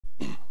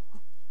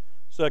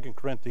2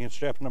 Corinthians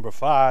chapter number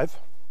 5.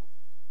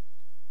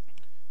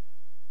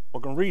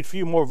 We're going to read a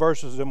few more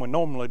verses than we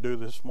normally do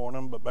this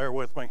morning, but bear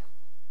with me.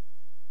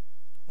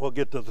 We'll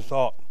get to the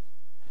thought.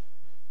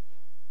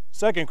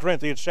 2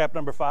 Corinthians chapter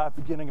number 5,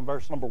 beginning in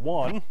verse number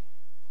 1.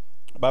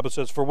 The Bible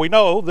says, "For we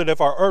know that if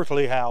our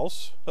earthly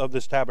house of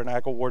this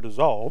tabernacle were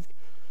dissolved,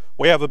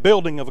 we have a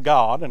building of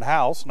God, an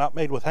house not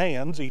made with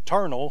hands,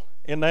 eternal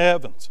in the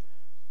heavens.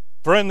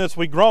 For in this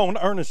we groan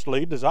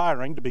earnestly,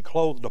 desiring to be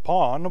clothed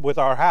upon with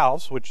our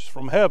house which is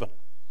from heaven.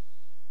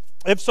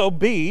 If so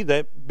be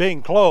that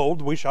being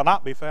clothed we shall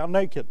not be found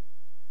naked.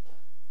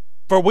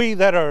 For we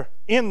that are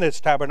in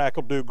this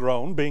tabernacle do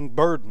groan, being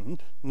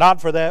burdened, not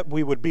for that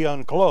we would be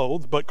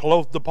unclothed, but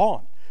clothed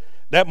upon,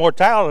 that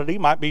mortality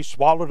might be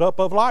swallowed up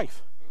of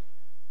life.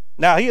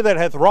 Now he that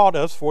hath wrought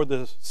us for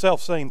the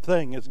selfsame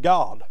thing is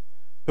God,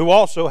 who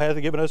also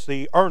hath given us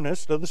the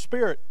earnest of the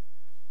Spirit.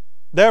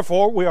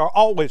 Therefore we are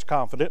always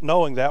confident,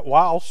 knowing that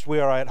whilst we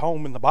are at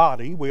home in the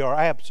body, we are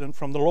absent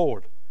from the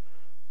Lord.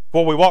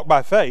 For we walk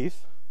by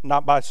faith,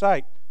 not by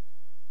sight.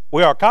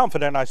 We are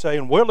confident, I say,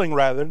 and willing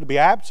rather to be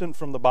absent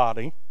from the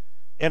body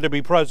and to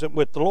be present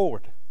with the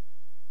Lord.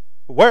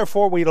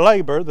 Wherefore we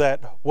labor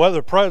that,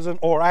 whether present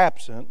or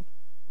absent,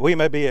 we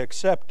may be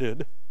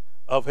accepted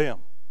of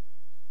him."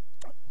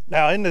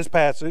 Now in this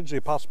passage, the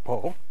Apostle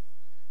Paul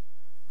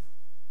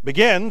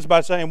begins by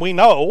saying, we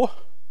know,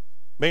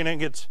 meaning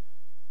it's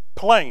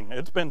plain.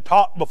 It's been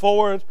taught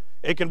before.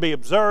 It can be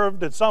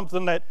observed. It's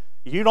something that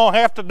you don't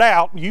have to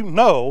doubt. You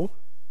know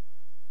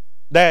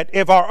that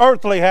if our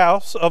earthly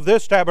house of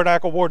this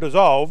tabernacle were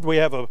dissolved, we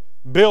have a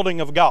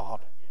building of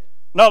God.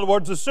 In other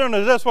words, as soon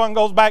as this one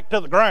goes back to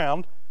the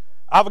ground,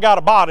 I've got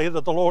a body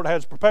that the Lord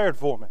has prepared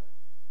for me.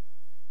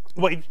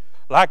 We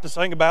like to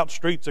sing about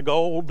streets of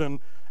gold, and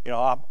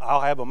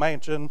I'll have a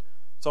mansion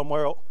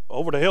somewhere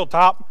over the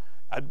hilltop.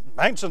 A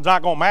mansion's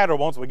not going to matter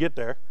once we get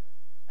there.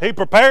 He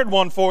prepared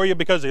one for you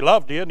because he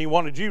loved you, and he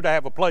wanted you to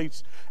have a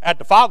place at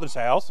the Father's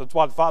house. That's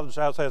why the Father's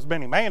house has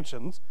many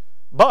mansions.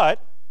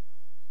 But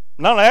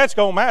none of that's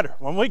going to matter.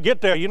 When we get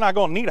there, you're not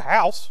going to need a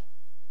house.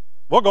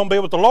 We're going to be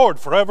with the Lord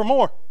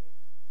forevermore.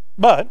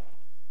 But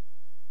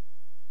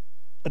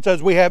it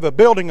says we have a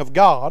building of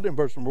God, in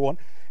verse number 1,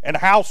 and a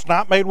house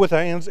not made with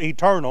hands,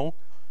 eternal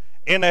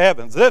in the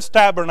heavens. This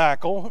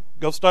tabernacle,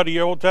 go study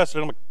your Old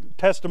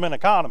Testament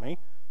economy.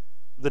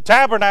 The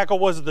tabernacle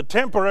was the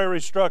temporary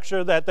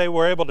structure that they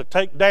were able to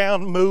take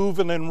down, move,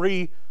 and then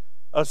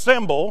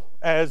reassemble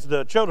as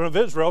the children of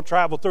Israel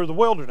traveled through the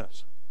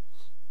wilderness.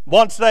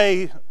 Once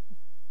they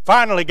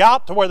finally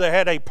got to where they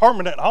had a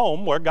permanent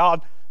home, where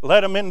God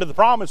led them into the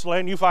promised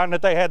land, you find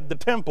that they had the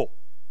temple.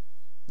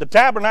 The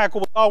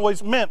tabernacle was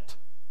always meant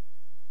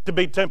to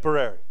be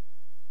temporary.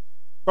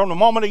 From the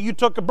moment that you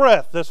took a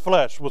breath, this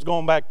flesh was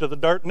going back to the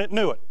dirt, and it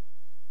knew it.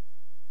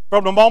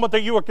 From the moment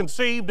that you were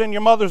conceived in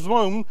your mother's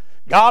womb,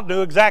 God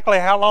knew exactly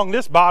how long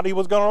this body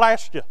was going to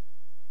last you.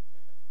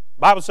 The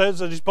Bible says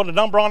that he's put a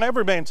number on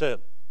every man's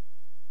head.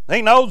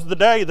 He knows the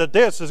day that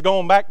this is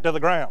going back to the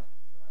ground.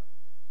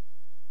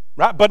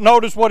 Right? But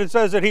notice what it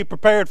says that he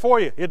prepared for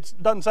you. It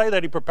doesn't say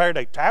that he prepared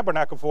a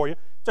tabernacle for you.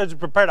 It says he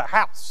prepared a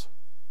house.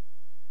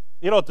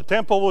 You know what the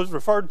temple was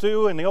referred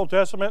to in the Old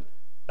Testament?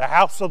 The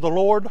house of the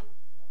Lord.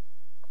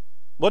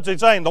 What's he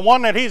saying? The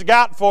one that he's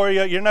got for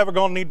you, you're never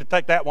going to need to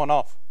take that one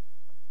off.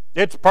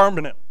 It's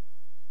permanent.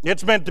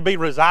 It's meant to be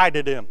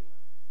resided in.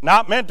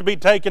 Not meant to be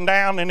taken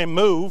down and then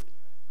moved,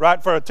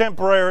 right, for a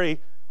temporary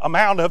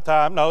amount of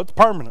time. No, it's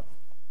permanent.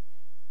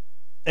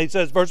 He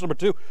says, verse number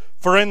 2,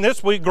 "For in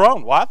this we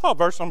groan." Well, I thought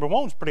verse number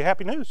 1 was pretty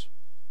happy news.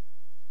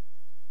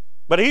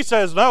 But he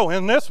says, no,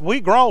 in this we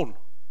groan.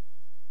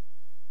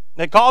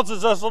 It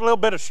causes us a little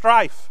bit of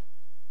strife.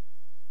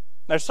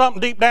 There's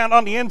something deep down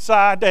on the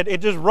inside that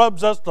it just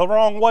rubs us the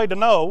wrong way to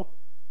know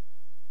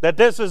that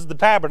this is the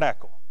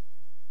tabernacle.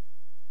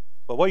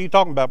 But what are you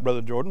talking about,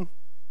 Brother Jordan?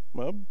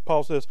 Well,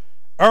 Paul says,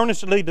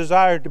 earnestly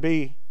desire to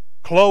be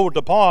clothed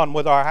upon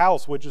with our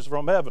house which is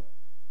from heaven.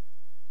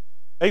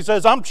 He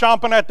says, I'm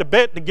chomping at the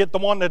bit to get the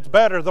one that's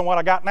better than what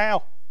I got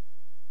now.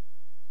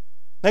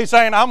 He's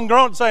saying, I'm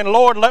growing, saying,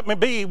 Lord, let me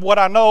be what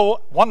I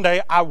know one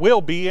day I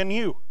will be in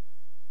you.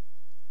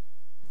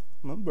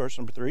 Well, verse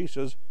number 3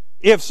 says,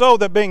 if so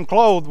that being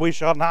clothed we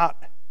shall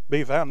not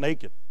be found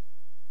naked.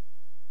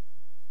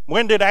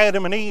 When did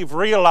Adam and Eve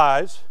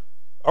realize,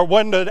 or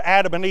when did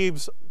Adam and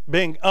Eve's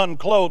being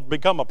unclothed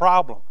become a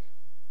problem?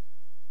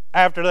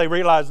 After they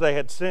realized they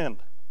had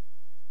sinned.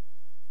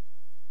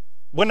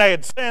 When they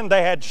had sinned,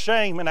 they had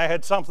shame and they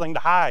had something to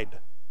hide.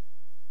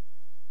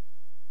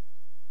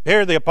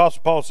 Here the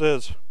Apostle Paul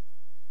says,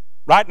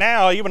 right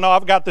now, even though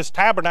I've got this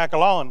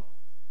tabernacle on,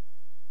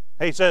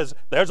 he says,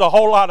 there's a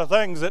whole lot of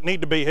things that need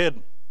to be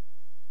hidden.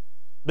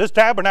 This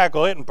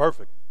tabernacle isn't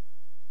perfect.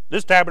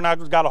 This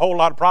tabernacle's got a whole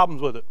lot of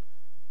problems with it.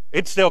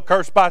 It's still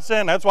cursed by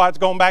sin. That's why it's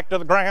going back to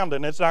the ground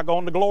and it's not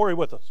going to glory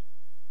with us.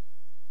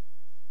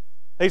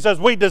 He says,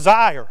 we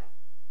desire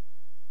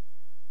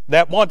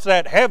that once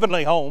that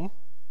heavenly home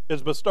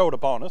is bestowed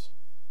upon us,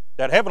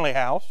 that heavenly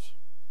house,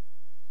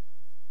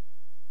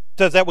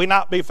 says that we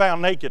not be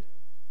found naked.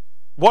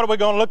 What are we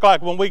going to look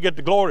like when we get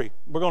to glory?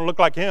 We're going to look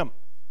like Him.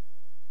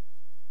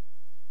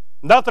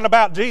 Nothing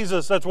about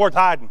Jesus that's worth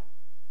hiding.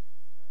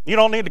 You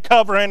don't need to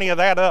cover any of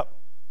that up.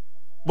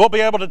 We'll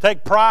be able to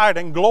take pride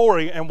and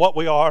glory in what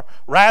we are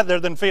rather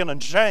than feeling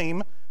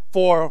shame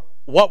for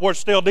what we're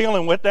still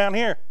dealing with down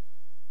here.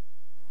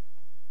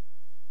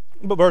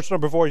 But verse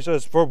number 4, he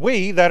says, for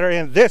we that are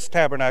in this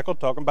tabernacle,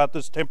 talking about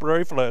this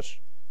temporary flesh,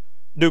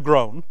 do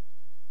groan,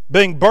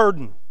 being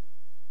burdened.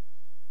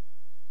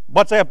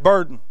 What's that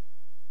burden?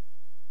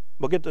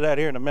 We'll get to that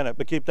here in a minute,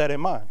 but keep that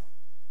in mind.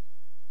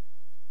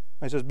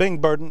 He says,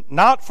 being burdened,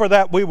 not for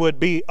that we would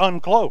be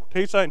unclothed.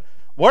 He's saying,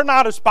 we're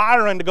not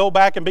aspiring to go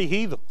back and be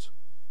heathens,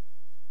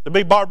 to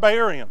be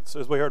barbarians,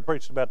 as we heard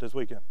preached about this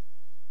weekend.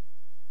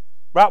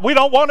 Right? We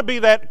don't want to be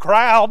that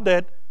crowd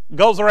that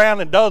goes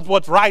around and does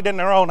what's right in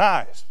their own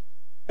eyes.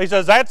 He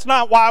says, that's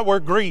not why we're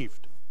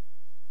grieved.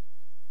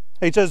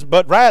 He says,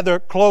 but rather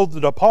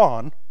clothed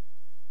upon,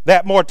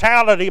 that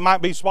mortality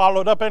might be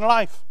swallowed up in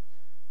life.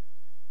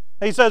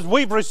 He says,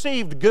 we've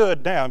received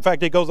good now. In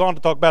fact, he goes on to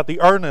talk about the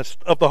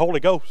earnest of the Holy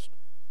Ghost.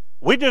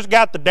 We just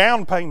got the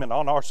down payment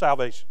on our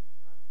salvation.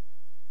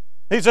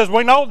 He says,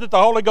 we know that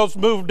the Holy Ghost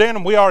moved in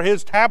and we are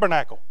His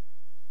tabernacle.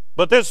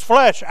 But this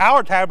flesh,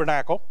 our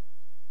tabernacle,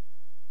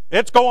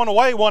 it's going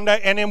away one day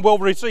and then we'll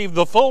receive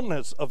the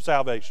fullness of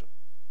salvation.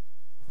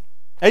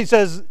 He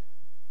says,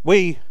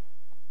 we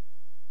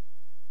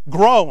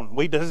groan,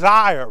 we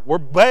desire, we're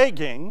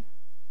begging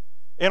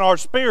in our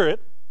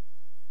spirit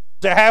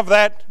to have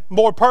that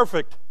more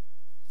perfect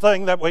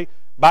thing that we,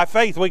 by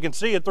faith, we can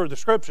see it through the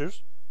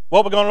Scriptures.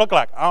 What we're going to look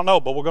like? I don't know,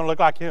 but we're going to look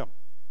like Him.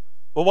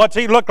 Well, what's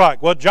He look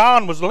like? Well,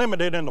 John was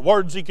limited in the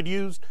words he could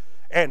use,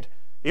 and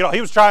he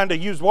was trying to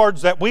use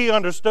words that we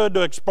understood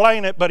to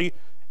explain it, but he,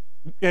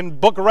 in the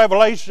book of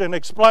Revelation,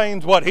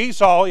 explains what he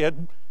saw. He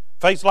had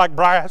face like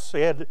brass, he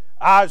had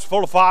eyes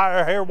full of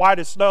fire, hair white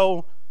as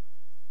snow.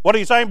 What are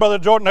you saying, Brother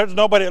Jordan? There's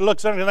nobody that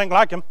looks anything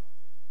like Him.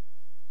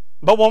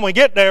 But when we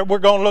get there, we're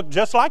going to look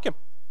just like Him.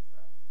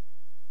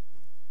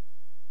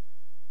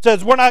 It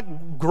says we're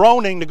not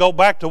groaning to go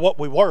back to what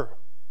we were.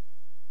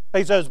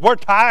 He says we're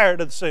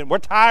tired of the sin. We're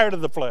tired of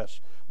the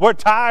flesh. We're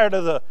tired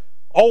of the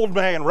old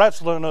man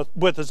wrestling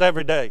with us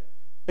every day.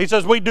 He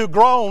says we do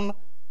groan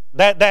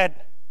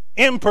that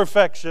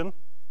imperfection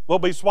will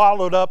be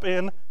swallowed up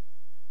in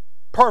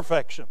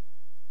perfection.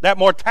 That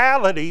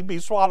mortality be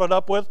swallowed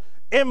up with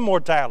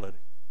immortality.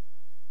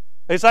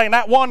 He's saying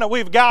that one that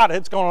we've got,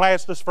 it's going to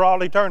last us for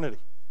all eternity.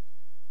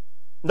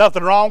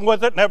 Nothing wrong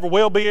with it. Never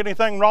will be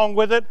anything wrong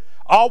with it.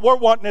 All we're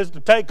wanting is to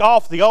take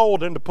off the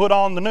old and to put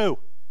on the new.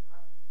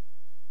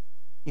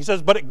 He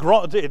says, but it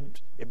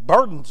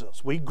burdens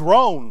us. We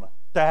groan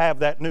to have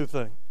that new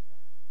thing.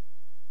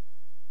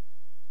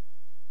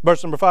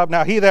 Verse number 5,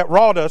 now He that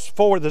wrought us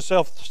for the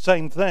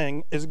self-same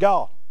thing is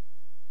God,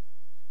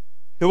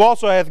 who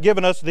also hath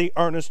given us the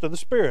earnest of the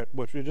Spirit,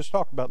 which we just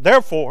talked about.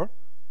 Therefore,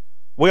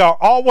 we are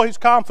always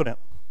confident,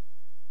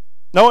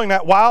 knowing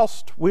that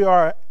whilst we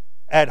are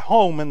at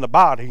home in the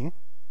body,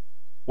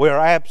 we are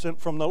absent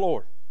from the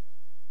Lord.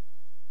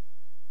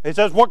 He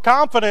says we're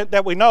confident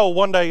that we know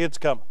one day it's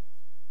coming.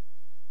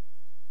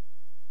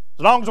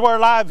 As long as we're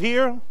alive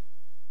here,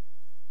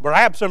 we're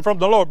absent from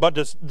the Lord. But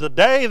the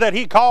day that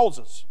He calls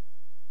us,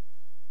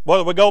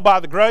 whether we go by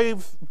the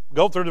grave,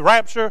 go through the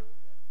rapture,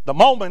 the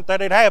moment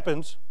that it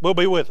happens, we'll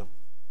be with Him.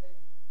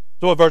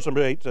 So what verse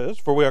number 8 says,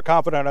 for we are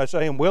confident, I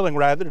say, and willing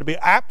rather, to be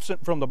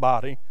absent from the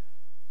body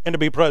and to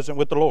be present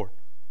with the Lord.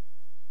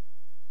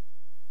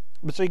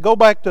 But see, go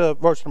back to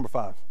verse number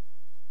 5.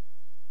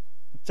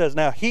 It says,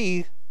 now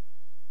He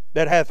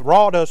that hath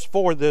wrought us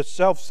for this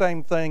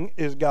selfsame thing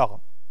is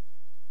God.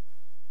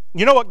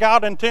 You know what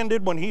God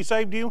intended when He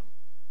saved you?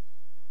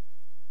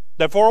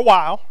 That for a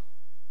while,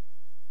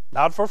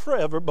 not for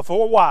forever, but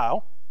for a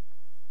while,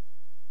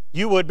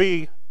 you would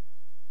be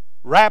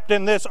wrapped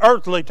in this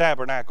earthly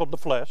tabernacle, the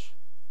flesh,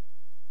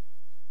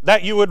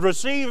 that you would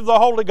receive the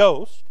Holy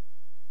Ghost,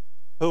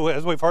 who,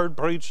 as we've heard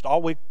preached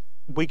all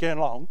weekend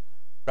long,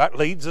 right,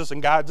 leads us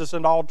and guides us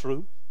into all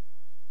truth.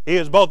 He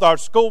is both our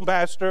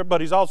schoolmaster,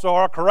 but He's also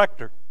our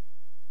corrector.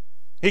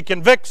 He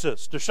convicts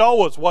us to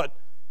show us what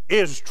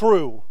is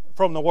true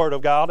from the Word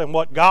of God and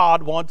what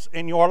God wants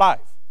in your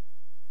life.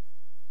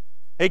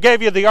 He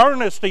gave you the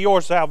earnest of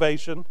your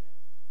salvation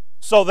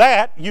so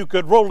that you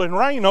could rule and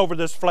reign over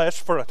this flesh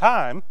for a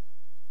time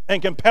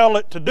and compel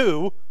it to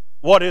do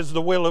what is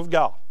the will of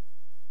God.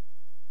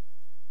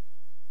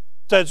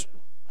 It says,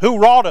 who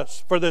wrought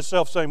us for this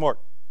selfsame work?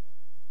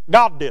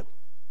 God did.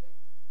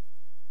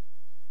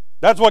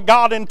 That's what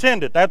God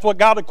intended. That's what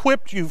God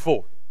equipped you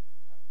for.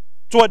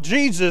 It's what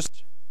Jesus,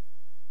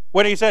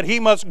 when He said He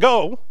must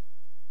go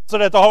so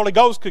that the Holy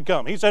Ghost could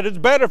come. He said it's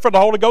better for the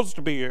Holy Ghost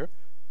to be here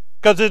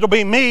because it'll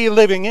be me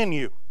living in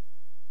you.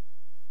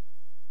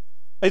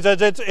 He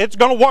says it's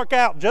going to work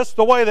out just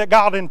the way that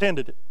God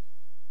intended it.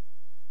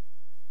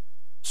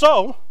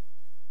 So,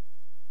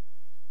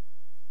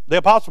 the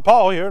Apostle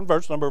Paul here in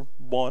verse number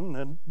 1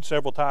 and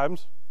several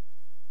times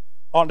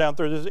on down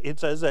through this, it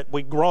says that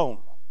we groan.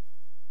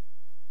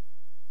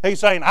 He's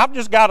saying, I've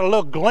just got a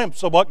little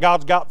glimpse of what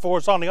God's got for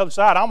us on the other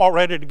side. I'm all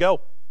ready to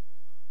go.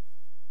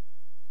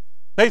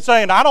 He's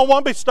saying, I don't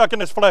want to be stuck in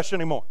this flesh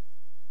anymore.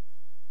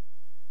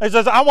 He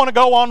says, I want to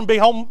go on and be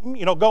home,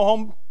 go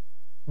home,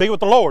 be with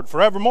the Lord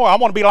forevermore. I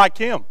want to be like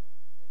Him.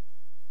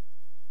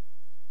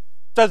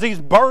 Says he's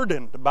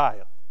burdened by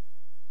it.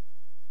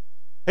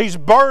 He's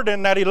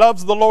burdened that he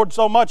loves the Lord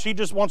so much he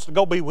just wants to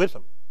go be with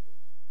Him.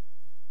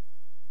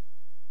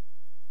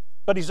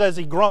 But he says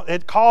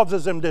it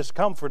causes him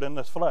discomfort in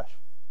this flesh.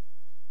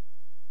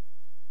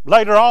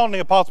 Later on, the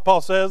Apostle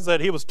Paul says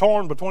that he was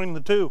torn between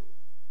the two.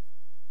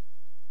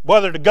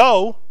 Whether to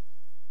go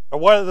or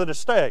whether to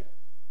stay.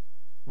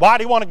 Why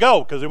did he want to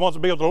go? Because he wants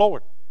to be with the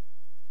Lord.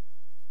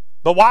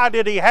 But why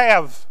did he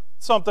have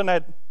something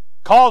that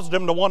caused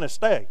him to want to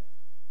stay?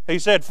 He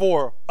said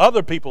for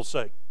other people's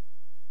sake.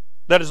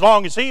 That as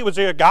long as he was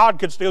here, God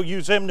could still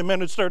use him to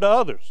minister to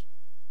others.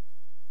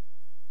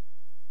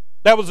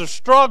 That was a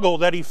struggle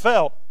that he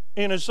felt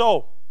in his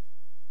soul.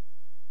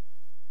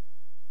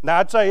 Now,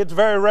 I'd say it's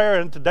very rare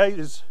in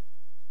today's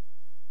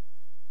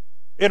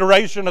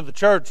iteration of the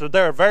church that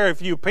there are very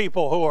few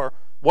people who are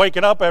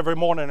waking up every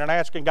morning and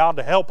asking God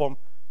to help them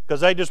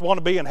because they just want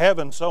to be in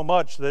heaven so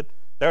much that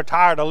they're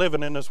tired of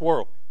living in this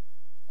world.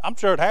 I'm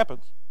sure it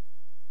happens.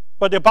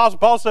 But the Apostle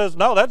Paul says,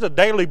 no, that's a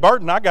daily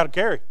burden I got to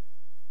carry.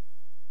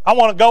 I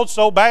want to go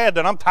so bad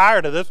that I'm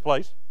tired of this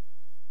place.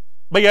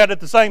 But yet at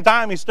the same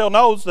time, he still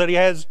knows that he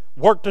has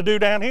work to do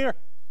down here.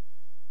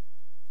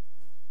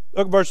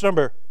 Look at verse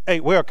number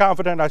 8. We are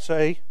confident, I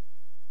say,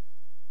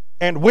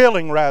 and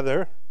willing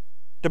rather,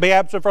 to be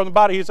absent from the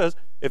body. He says,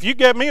 if you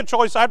gave me a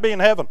choice, I'd be in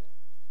heaven.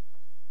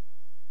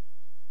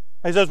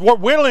 He says, we're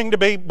willing to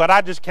be, but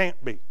I just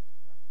can't be.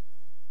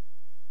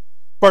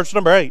 Verse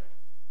number 8.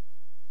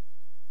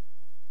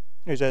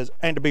 He says,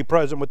 and to be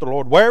present with the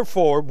Lord.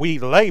 Wherefore we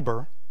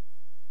labor,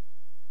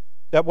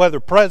 that whether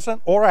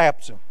present or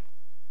absent,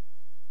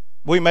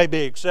 we may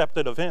be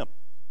accepted of Him.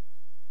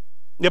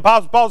 The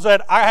Apostle Paul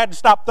said, I had to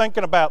stop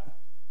thinking about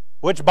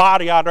which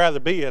body I'd rather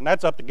be in.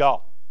 That's up to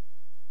God.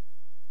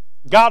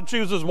 God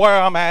chooses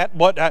where I'm at,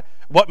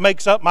 what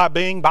makes up my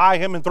being. By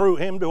Him and through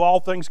Him do all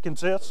things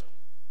consist.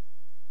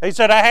 He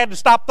said, I had to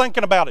stop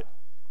thinking about it.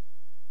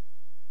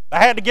 I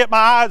had to get my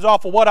eyes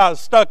off of what I was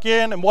stuck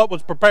in and what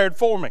was prepared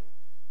for me.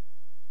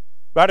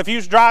 Right? If you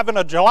was driving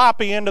a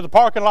jalopy into the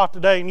parking lot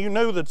today and you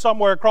knew that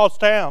somewhere across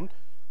town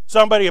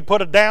somebody had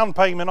put a down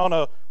payment on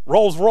a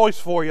Rolls Royce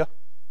for you,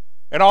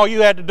 and all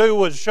you had to do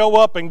was show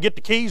up and get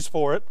the keys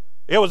for it,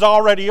 it was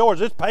already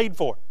yours. It's paid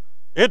for.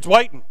 It's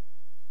waiting.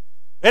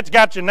 It's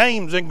got your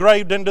names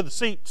engraved into the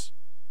seats.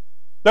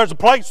 There's a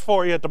place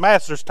for you at the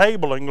Master's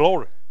table in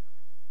glory.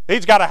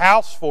 He's got a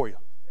house for you.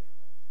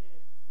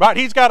 Right?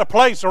 He's got a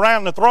place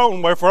around the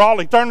throne where for all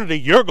eternity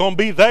you're going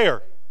to be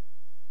there,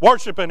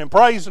 worshiping and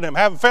praising Him,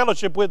 having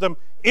fellowship with Him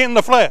in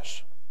the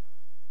flesh.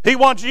 He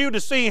wants you to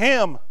see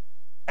Him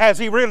as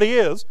He really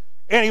is,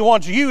 and He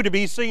wants you to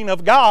be seen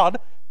of God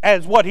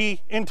as what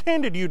He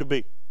intended you to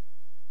be.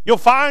 You'll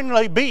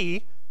finally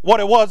be what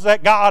it was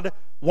that God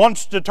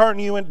wants to turn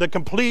you into, the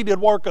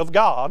completed work of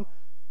God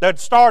that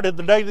started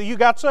the day that you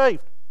got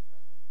saved.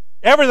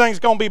 Everything's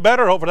going to be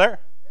better over there.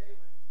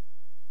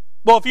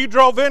 Well, if you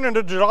drove in a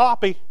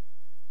jalopy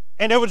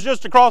and it was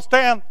just across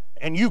town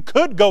and you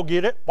could go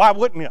get it, why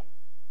wouldn't you?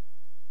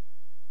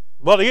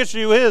 Well, the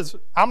issue is,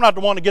 I'm not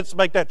the one that gets to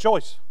make that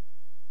choice.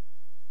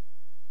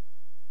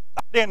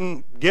 I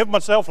didn't give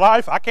myself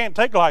life. I can't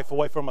take life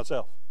away from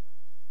myself.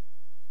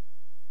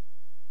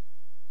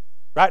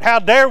 Right? How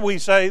dare we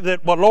say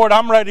that, well, Lord,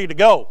 I'm ready to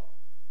go.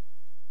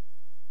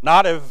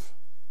 Not if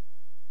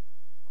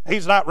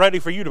He's not ready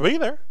for you to be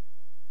there.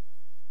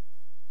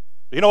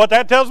 You know what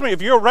that tells me?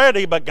 If you're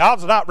ready, but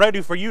God's not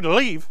ready for you to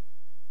leave,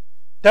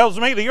 tells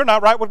me that you're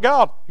not right with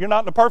God. You're not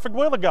in the perfect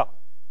will of God.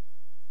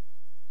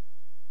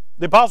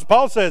 The Apostle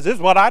Paul says, this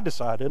is what I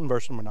decided in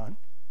verse number 9.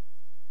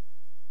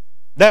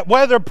 That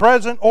whether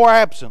present or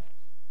absent,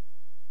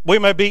 we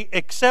may be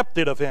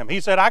accepted of Him. He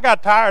said, I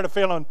got tired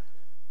of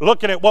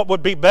looking at what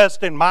would be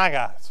best in my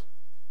eyes.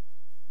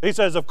 He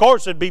says, of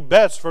course it'd be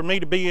best for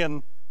me to be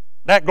in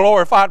that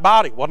glorified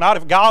body. Well, not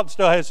if God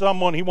still has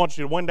someone He wants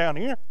you to win down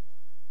here.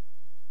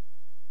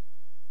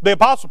 The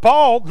Apostle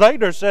Paul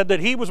later said that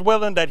he was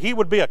willing that he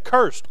would be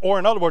accursed, or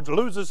in other words,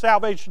 lose his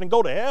salvation and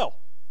go to hell,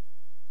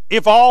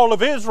 if all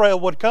of Israel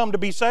would come to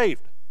be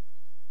saved.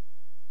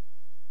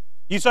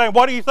 You say,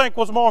 what do you think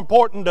was more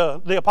important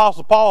to the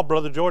Apostle Paul,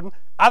 Brother Jordan?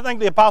 I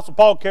think the Apostle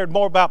Paul cared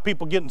more about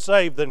people getting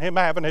saved than him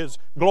having his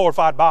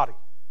glorified body.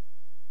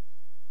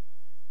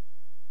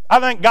 I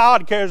think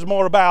God cares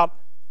more about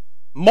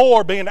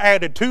more being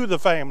added to the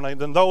family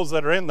than those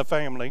that are in the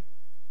family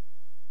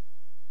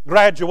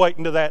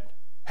graduating to that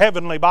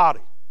heavenly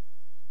body.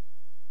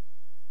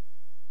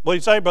 What do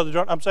you say, Brother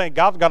Jordan? I'm saying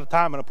God's got a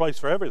time and a place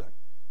for everything.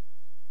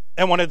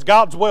 And when it's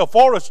God's will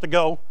for us to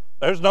go,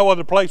 there's no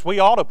other place we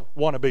ought to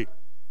want to be.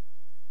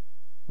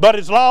 But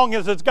as long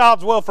as it's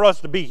God's will for us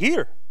to be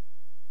here,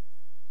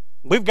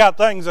 we've got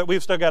things that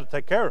we've still got to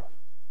take care of.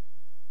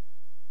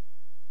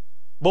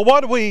 But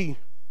what do we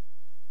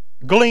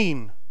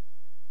glean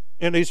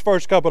in these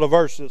first couple of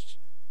verses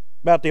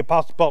about the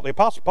Apostle Paul. The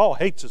Apostle Paul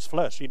hates his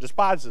flesh. He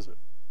despises it.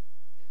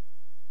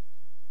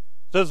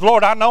 Says,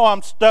 Lord, I know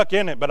I'm stuck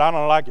in it, but I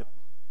don't like it.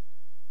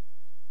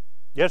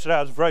 Yesterday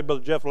I was afraid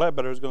Brother Jeff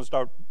Ledbetter was going to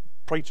start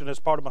preaching this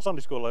part of my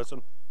Sunday school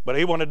lesson, but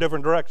he went a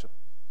different direction.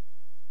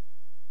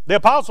 The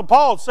Apostle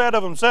Paul said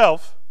of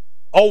himself,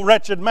 "O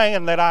wretched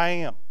man that I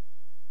am."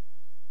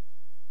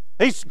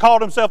 He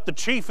called himself the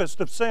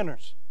chiefest of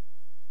sinners.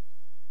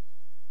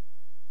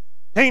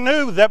 He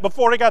knew that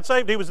before he got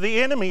saved, he was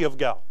the enemy of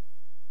God.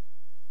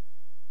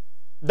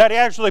 That he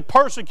actually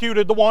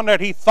persecuted the one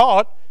that he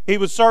thought he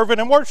was serving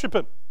and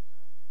worshiping.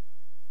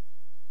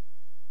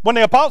 When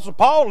the Apostle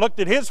Paul looked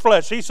at his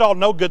flesh, he saw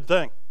no good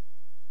thing.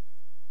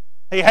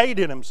 He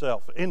hated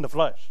himself in the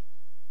flesh.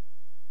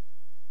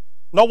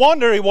 No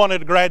wonder he wanted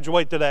to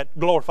graduate to that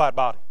glorified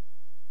body.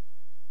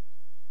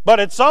 But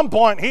at some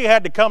point, he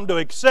had to come to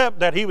accept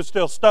that he was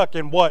still stuck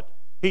in what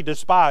he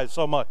despised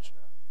so much.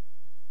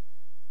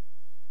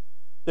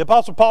 The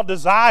Apostle Paul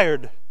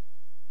desired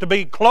to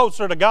be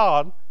closer to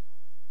God.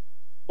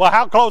 Well,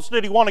 how close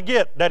did he want to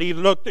get? That he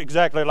looked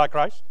exactly like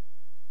Christ?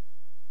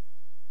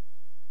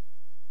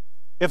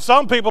 If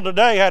some people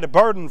today had a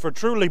burden for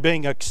truly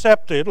being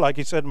accepted, like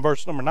he said in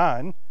verse number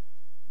 9,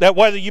 that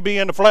whether you be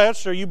in the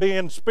flesh or you be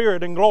in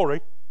spirit and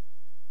glory,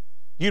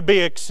 you'd be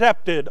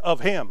accepted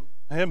of Him.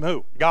 Him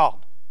who?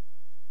 God.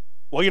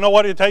 Well, you know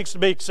what it takes to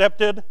be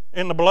accepted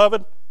in the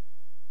beloved?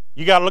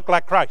 You got to look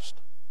like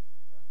Christ.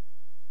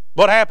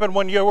 What happened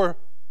when your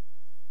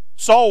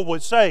soul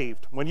was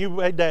saved? When you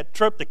made that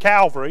trip to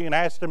Calvary and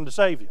asked Him to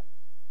save you?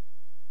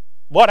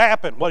 What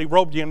happened? Well, He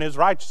robed you in His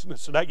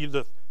righteousness so that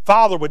the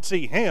Father would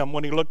see Him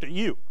when He looked at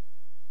you.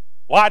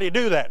 Why did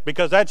He do that?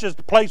 Because that's just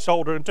a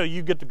placeholder until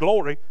you get to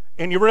glory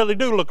and you really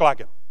do look like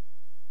Him.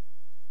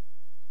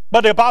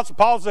 But the Apostle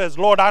Paul says,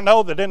 Lord, I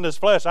know that in this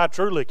flesh I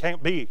truly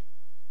can't be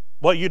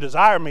what you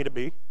desire me to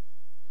be.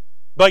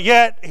 But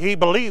yet he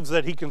believes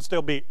that he can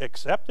still be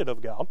accepted of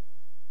God.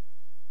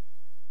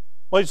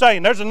 Well, he's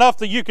saying there's enough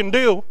that you can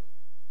do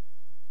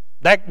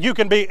that you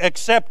can be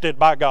accepted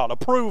by God,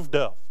 approved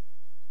of.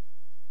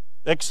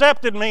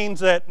 Accepted means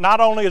that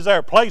not only is there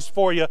a place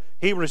for you,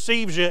 He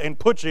receives you and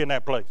puts you in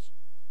that place.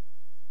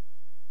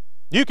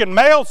 You can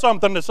mail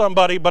something to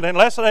somebody, but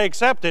unless they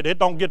accept it, it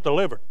don't get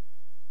delivered.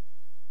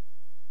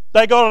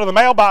 They go to the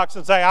mailbox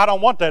and say, I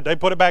don't want that. They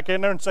put it back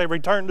in there and say,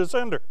 return to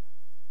sender.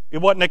 It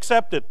wasn't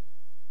accepted.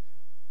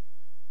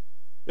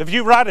 If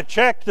you write a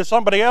check to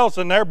somebody else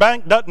and their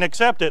bank doesn't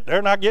accept it,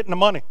 they're not getting the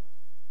money.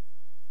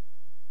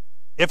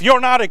 If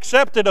you're not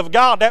accepted of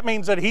God, that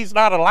means that He's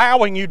not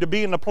allowing you to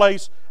be in the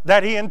place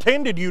that He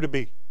intended you to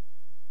be.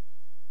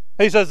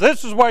 He says,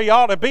 this is where you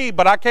ought to be,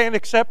 but I can't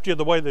accept you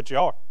the way that you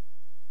are.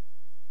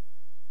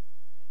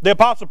 The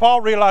Apostle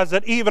Paul realized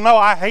that even though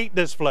I hate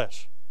this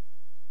flesh,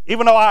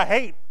 even though I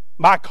hate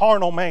my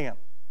carnal man,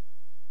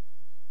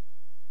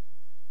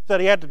 that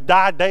he had to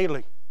die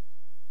daily.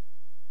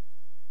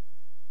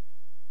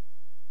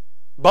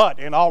 But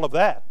in all of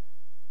that,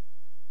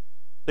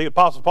 the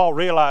Apostle Paul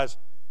realized,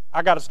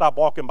 I got to stop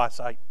walking by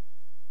sight.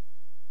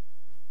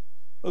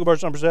 Look at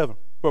verse number 7.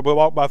 For we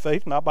walk by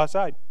faith, not by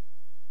sight.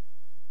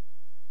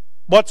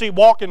 What's he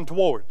walking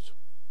towards?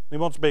 He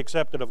wants to be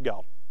accepted of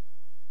God.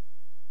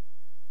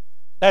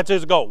 That's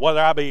his goal, whether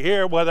I be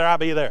here, whether I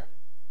be there.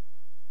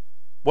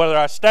 Whether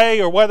I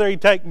stay or whether He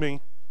take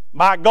me,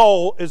 my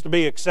goal is to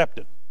be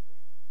accepted.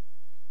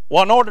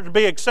 Well, in order to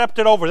be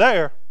accepted over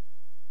there,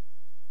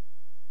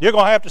 you're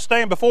going to have to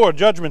stand before a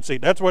judgment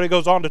seat. That's what he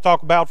goes on to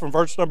talk about from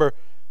verse number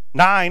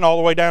 9 all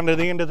the way down to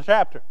the end of the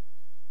chapter.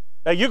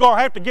 Now, you're going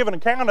to have to give an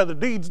account of the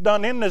deeds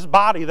done in this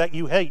body that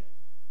you hate.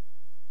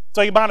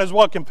 So you might as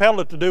well compel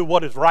it to do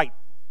what is right.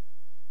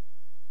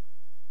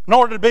 In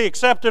order to be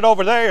accepted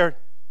over there,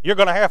 you're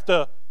going to have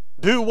to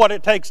do what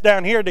it takes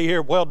down here to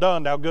hear, well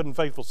done, thou good and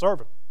faithful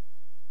servant.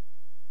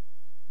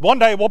 One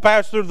day we'll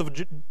pass through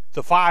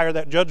the fire,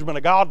 that judgment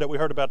of God that we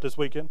heard about this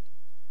weekend.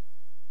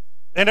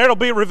 And it'll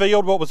be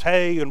revealed what was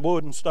hay and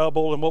wood and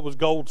stubble and what was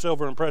gold,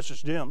 silver, and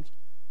precious gems.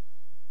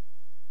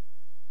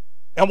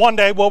 And one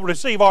day we'll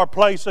receive our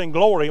place in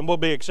glory and we'll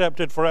be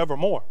accepted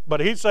forevermore. But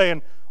he's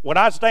saying, when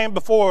I stand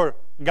before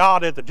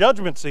God at the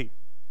judgment seat,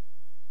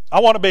 I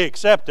want to be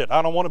accepted.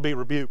 I don't want to be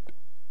rebuked.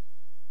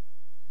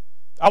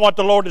 I want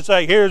the Lord to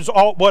say, here's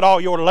what all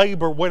your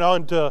labor went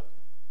on to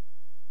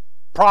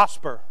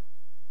prosper,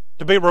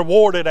 to be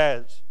rewarded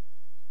as.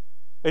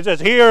 He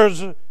says,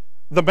 here's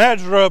the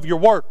measure of your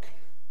work.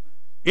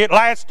 It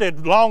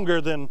lasted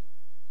longer than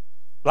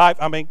life.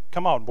 I mean,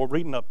 come on, we're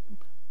reading a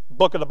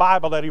book of the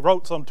Bible that he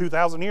wrote some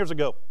 2,000 years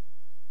ago.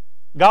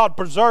 God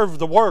preserved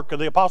the work of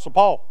the Apostle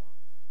Paul.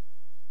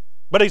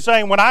 But he's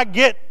saying, when I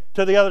get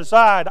to the other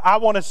side, I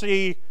want to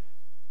see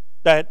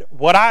that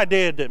what I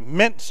did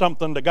meant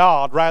something to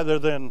God rather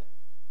than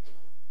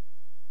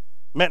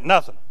meant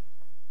nothing.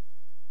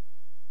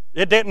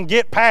 It didn't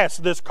get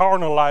past this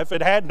carnal life.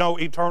 It had no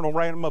eternal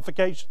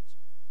ramifications.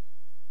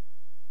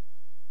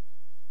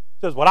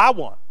 It says, what I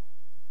want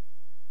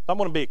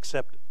to be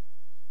accepted.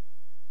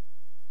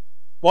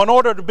 Well, in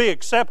order to be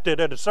accepted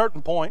at a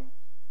certain point,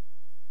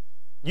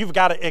 You've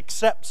got to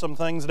accept some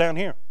things down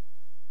here.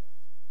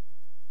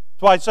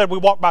 That's why he said we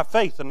walk by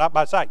faith and not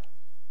by sight.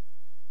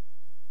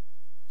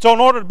 So in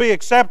order to be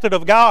accepted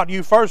of God,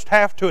 you first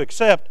have to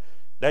accept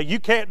that you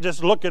can't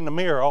just look in the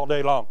mirror all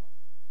day long.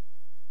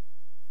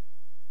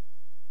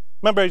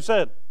 Remember he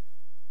said,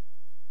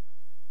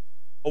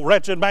 "O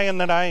wretched man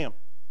that I am."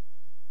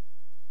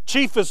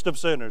 Chiefest of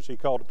sinners, he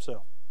called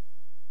himself.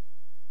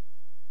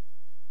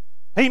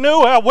 He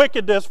knew how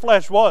wicked this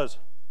flesh was,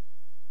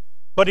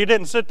 but he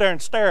didn't sit there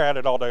and stare at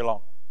it all day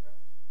long.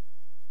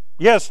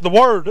 Yes, the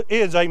Word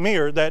is a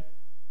mirror,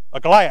 a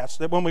glass,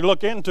 that when we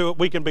look into it,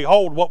 we can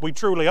behold what we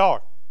truly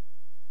are.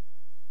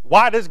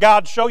 Why does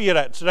God show you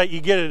that? So that you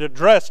get it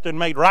addressed and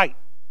made right.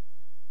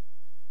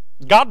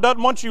 God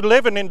doesn't want you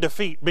living in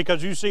defeat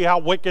because you see how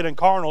wicked and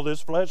carnal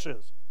this flesh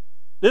is.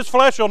 This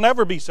flesh will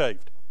never be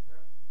saved.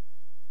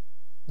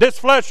 This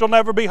flesh will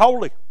never be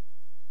holy.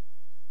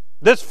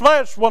 This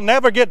flesh will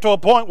never get to a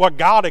point where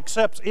God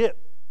accepts it,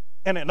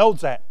 and it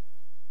knows that.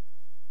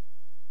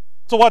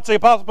 So what's the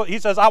apostle? He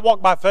says, I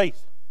walk by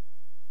faith.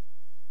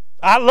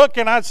 I look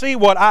and I see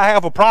what I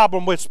have a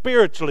problem with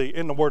spiritually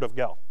in the Word of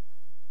God.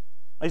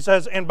 He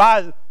says, and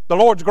by the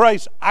Lord's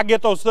grace, I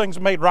get those things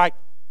made right.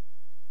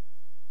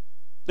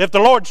 If the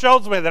Lord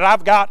shows me that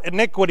I've got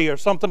iniquity or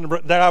something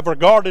that I've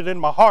regarded in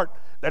my heart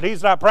that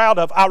He's not proud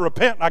of, I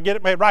repent and I get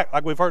it made right,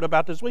 like we've heard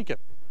about this weekend.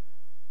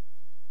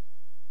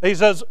 He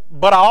says,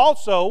 but I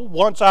also,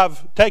 once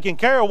I've taken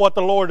care of what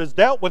the Lord has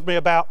dealt with me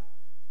about,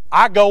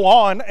 I go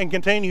on and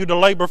continue to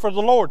labor for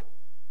the Lord.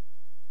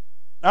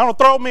 I don't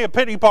throw me a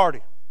pity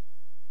party.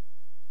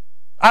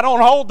 I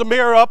don't hold the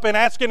mirror up and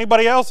ask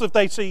anybody else if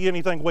they see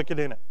anything wicked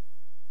in it.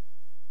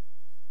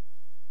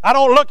 I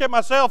don't look at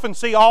myself and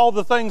see all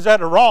the things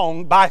that are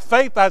wrong. By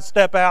faith, I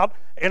step out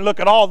and look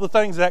at all the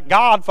things that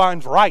God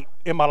finds right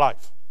in my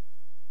life.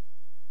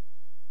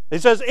 He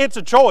says it's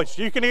a choice.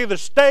 You can either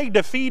stay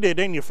defeated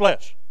in your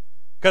flesh,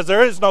 because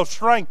there is no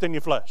strength in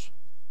your flesh.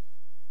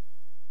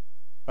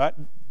 Right?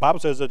 The Bible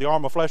says that the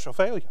arm of flesh will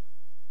fail you.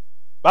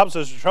 The Bible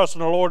says to trust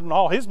in the Lord in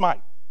all His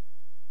might.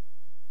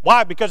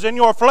 Why? Because in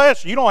your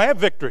flesh, you don't have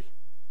victory.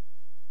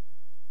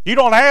 You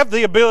don't have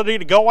the ability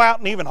to go out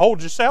and even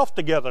hold yourself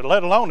together,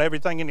 let alone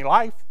everything in your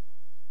life.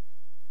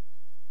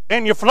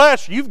 In your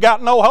flesh, you've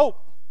got no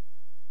hope.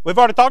 We've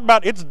already talked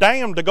about it's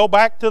damned to go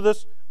back to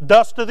this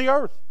dust of the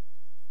earth.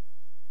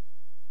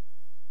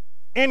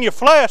 In your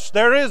flesh,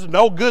 there is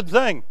no good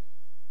thing.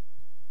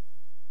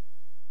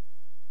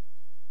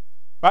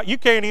 Right? You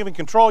can't even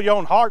control your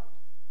own heart.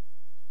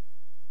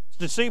 It's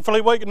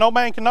deceitfully wicked. No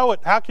man can know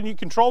it. How can you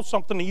control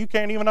something that you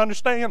can't even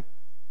understand?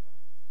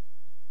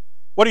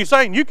 What are you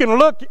saying? You can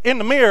look in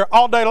the mirror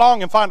all day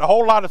long and find a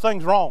whole lot of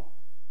things wrong.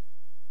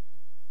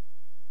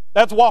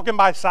 That's walking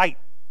by sight.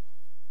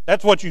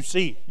 That's what you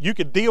see. You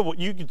can deal with,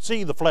 you can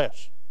see the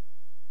flesh.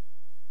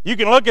 You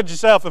can look at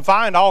yourself and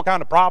find all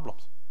kinds of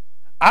problems.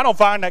 I don't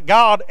find that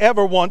God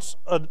ever wants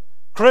a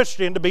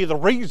Christian to be the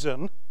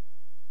reason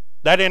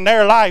that in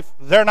their life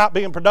they're not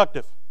being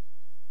productive.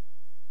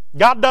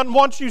 God doesn't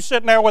want you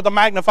sitting there with a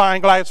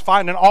magnifying glass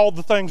finding all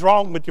the things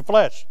wrong with your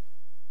flesh,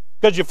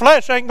 because your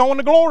flesh ain't going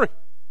to glory.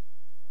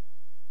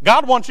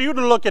 God wants you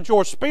to look at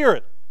your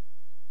spirit,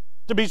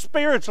 to be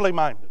spiritually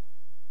minded.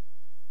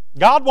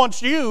 God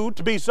wants you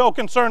to be so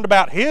concerned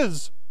about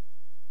His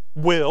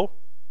will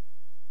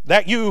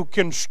that you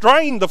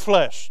constrain the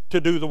flesh to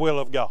do the will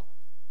of God.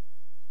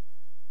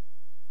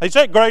 He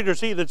said, greater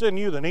is He that's in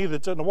you than he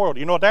that's in the world.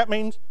 You know what that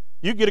means?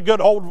 You get a good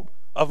hold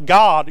of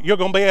God, you're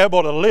going to be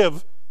able to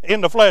live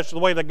in the flesh the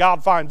way that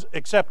God finds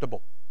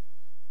acceptable.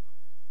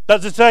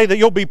 Does it say that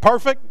you'll be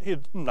perfect?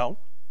 No.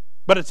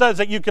 But it says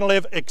that you can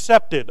live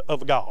accepted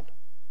of God.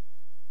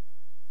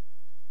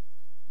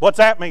 What's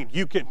that mean?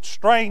 You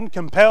constrain,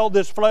 compel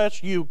this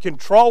flesh. You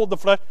control the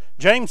flesh.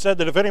 James said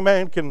that if any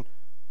man can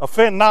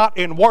offend not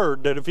in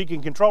word, that if he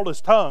can control his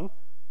tongue,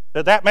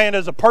 that man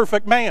is a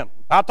perfect man.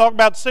 I talk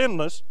about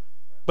sinless,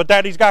 but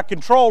that he's got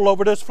control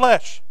over this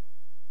flesh.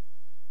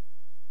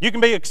 You can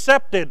be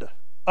accepted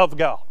of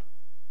God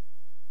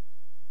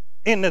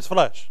in this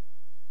flesh.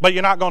 But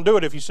you're not going to do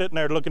it if you're sitting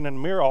there looking in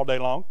the mirror all day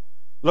long,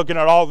 looking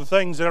at all the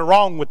things that are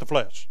wrong with the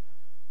flesh,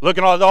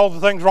 looking at all the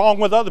things wrong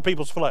with other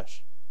people's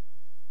flesh.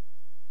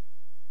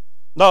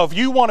 No, if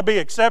you want to be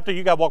accepted,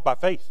 you got to walk by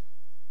faith.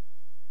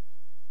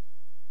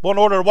 Well, in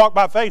order to walk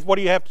by faith, what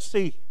do you have to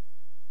see?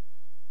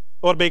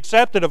 Well, to be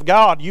accepted of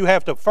God, you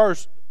have to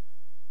first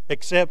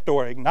accept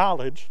or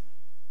acknowledge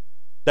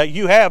that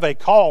you have a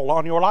call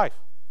on your life.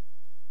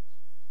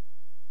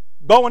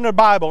 Go in the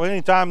Bible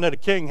anytime that a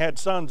king had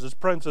sons as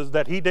princes,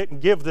 that he didn't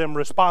give them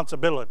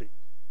responsibility,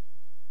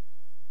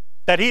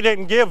 that he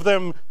didn't give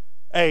them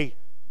a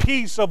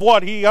piece of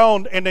what he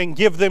owned and then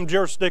give them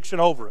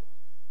jurisdiction over it.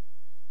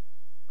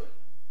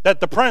 That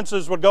the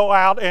princes would go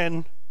out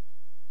and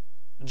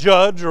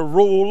judge or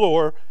rule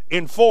or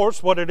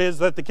enforce what it is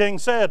that the king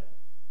said.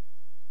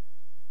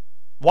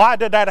 Why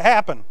did that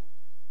happen?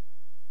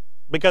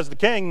 Because the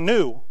king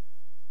knew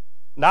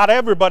not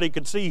everybody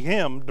could see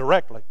him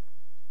directly,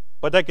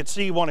 but they could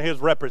see one of his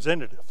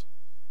representatives.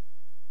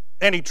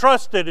 And he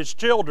trusted his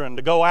children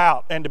to go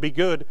out and to be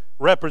good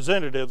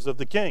representatives of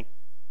the King.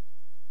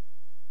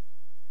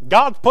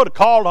 God's put a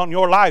call on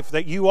your life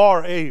that you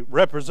are a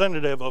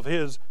representative of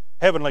his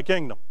heavenly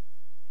kingdom.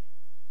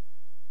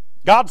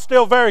 God's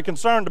still very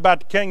concerned about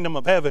the kingdom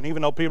of heaven,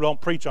 even though people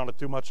don't preach on it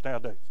too much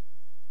nowadays.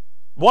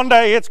 One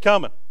day it's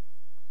coming.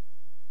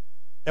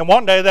 And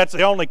one day that's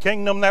the only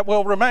kingdom that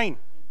will remain.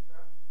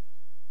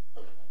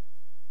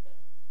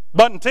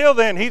 But until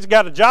then, he's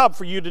got a job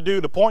for you to do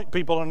to point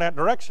people in that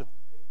direction.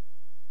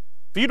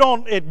 If you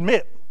don't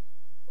admit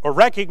or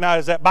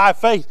recognize that by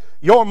faith,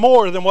 you're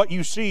more than what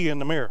you see in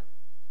the mirror.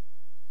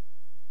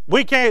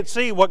 We can't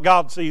see what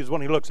God sees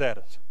when he looks at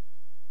us.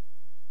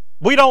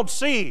 We don't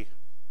see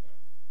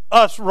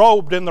us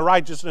robed in the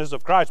righteousness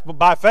of Christ, but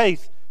by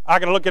faith, I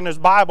can look in this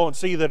Bible and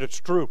see that it's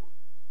true.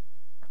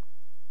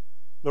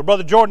 But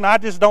Brother Jordan, I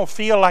just don't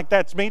feel like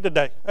that's me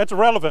today. That's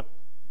irrelevant.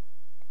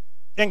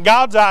 In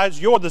God's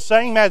eyes, you're the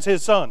same as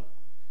his son.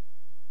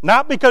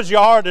 Not because you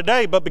are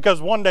today, but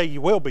because one day you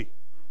will be.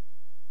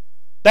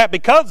 That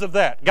because of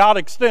that, God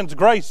extends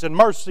grace and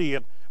mercy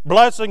and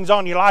blessings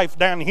on your life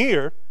down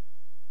here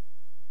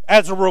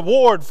as a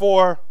reward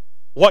for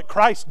what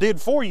Christ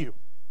did for you.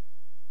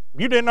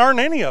 You didn't earn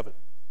any of it.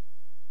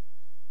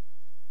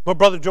 But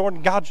Brother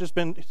Jordan, God's just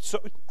been so...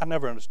 I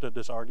never understood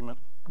this argument,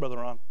 Brother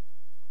Ron.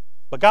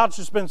 But God's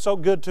just been so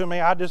good to me,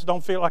 I just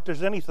don't feel like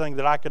there's anything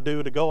that I could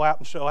do to go out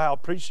and show how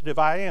appreciative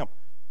I am.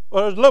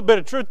 Well, there's a little bit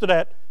of truth to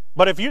that.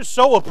 But if you're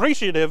so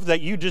appreciative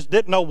that you just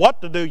didn't know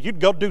what to do, you'd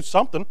go do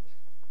something.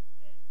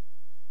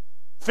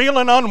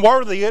 Feeling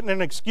unworthy isn't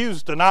an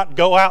excuse to not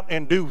go out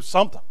and do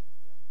something.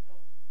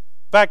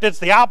 In fact, it's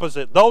the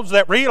opposite. Those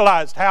that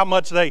realized how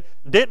much they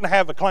didn't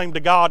have a claim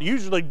to God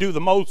usually do the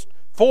most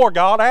for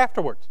God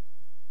afterwards.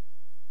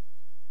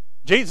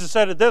 Jesus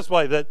said it this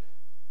way, that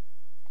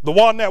the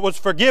one that was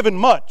forgiven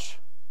much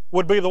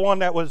would be the one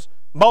that was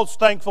most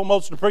thankful,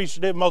 most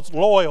appreciative, most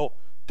loyal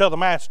to the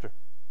Master.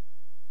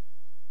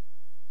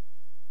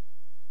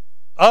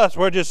 Us,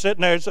 we're just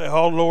sitting there and say,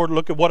 oh Lord,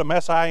 look at what a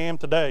mess I am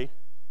today.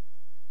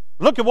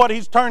 Look at what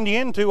he's turned you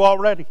into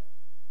already. The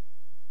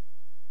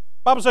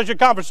Bible says your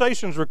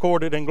conversation's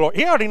recorded in glory.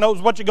 He already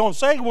knows what you're going to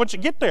say once you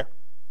get there.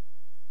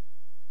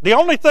 The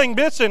only thing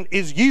missing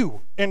is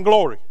you in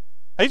glory.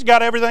 He's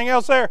got everything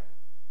else there.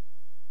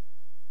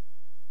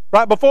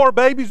 Right before a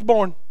baby's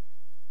born,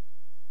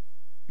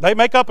 they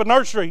make up a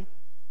nursery.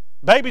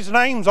 Baby's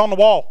name's on the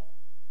wall.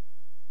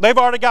 They've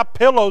already got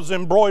pillows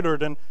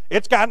embroidered, and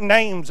it's got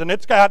names, and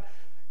it's got,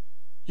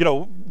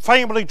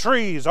 family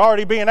trees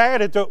already being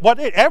added to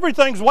it.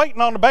 Everything's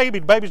waiting on the baby.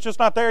 The baby's just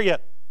not there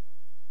yet.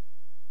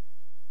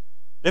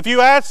 If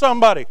you ask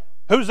somebody,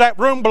 who's that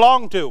room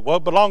belong to? Well,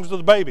 it belongs to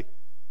the baby.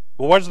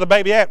 Well, where's the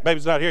baby at?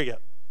 Baby's not here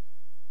yet.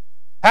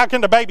 How can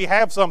the baby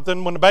have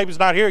something when the baby's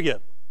not here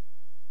yet?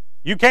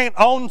 You can't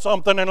own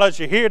something unless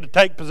you're here to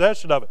take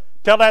possession of it.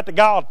 Tell that to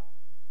God.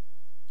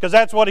 Because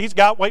that's what he's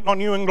got waiting on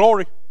you in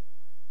glory.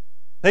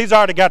 He's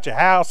already got your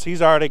house.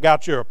 He's already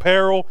got your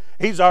apparel.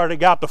 He's already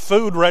got the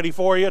food ready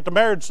for you at the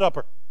marriage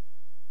supper.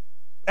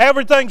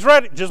 Everything's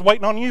ready, just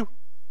waiting on you.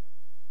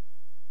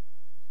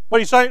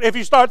 What he's saying, if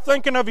you start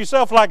thinking of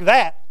yourself like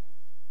that,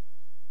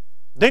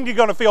 then you're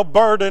going to feel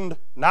burdened,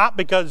 not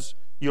because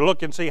you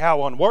look and see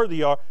how unworthy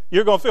you are.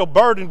 You're going to feel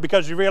burdened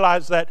because you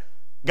realize that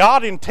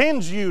God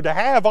intends you to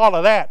have all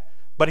of that,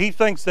 but he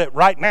thinks that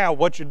right now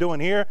what you're doing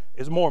here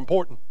is more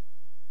important.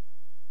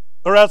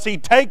 Or else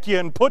he'd take you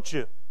and put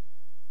you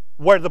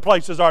where the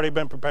place has already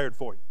been prepared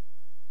for you.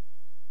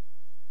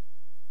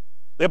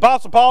 The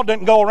Apostle Paul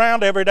didn't go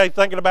around every day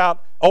thinking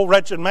about, oh,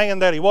 wretched man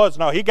that he was.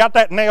 No, he got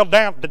that nailed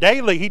down.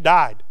 Daily he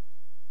died.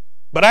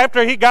 But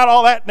after he got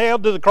all that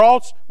nailed to the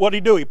cross, what did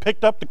he do? He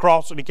picked up the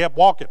cross and he kept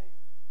walking.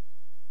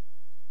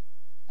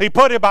 He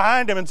put it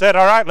behind him and said,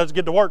 all right, let's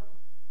get to work.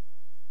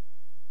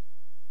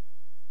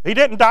 He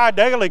didn't die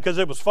daily because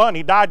it was fun.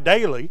 He died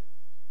daily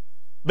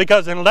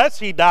because unless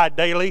he died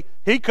daily,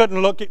 he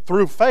couldn't look it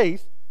through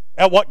faith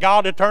at what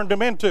God had turned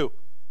him into.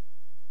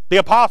 The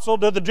apostle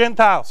to the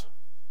Gentiles.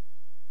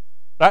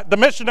 The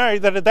missionary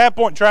that at that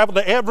point traveled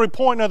to every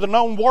point of the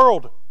known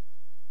world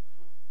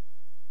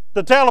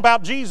to tell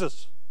about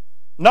Jesus,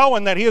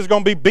 knowing that he was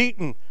going to be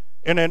beaten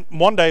and then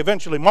one day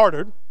eventually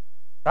martyred,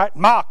 right?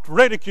 Mocked,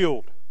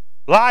 ridiculed,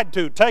 lied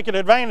to, taken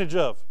advantage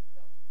of.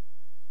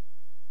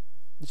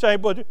 You say,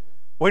 but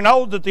we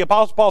know that the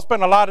Apostle Paul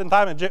spent a lot of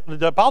time in jail.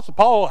 The Apostle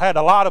Paul had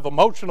a lot of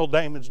emotional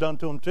damage done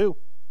to him too.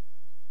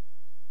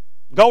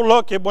 Go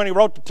look at when he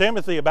wrote to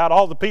Timothy about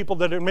all the people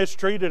that had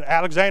mistreated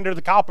Alexander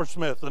the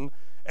coppersmith and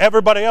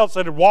everybody else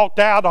that had walked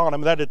out on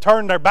him, that had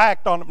turned their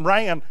back on him,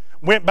 ran,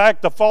 went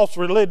back to false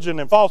religion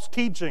and false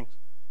teachings,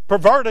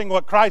 perverting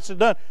what Christ had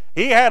done.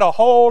 He had a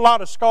whole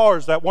lot of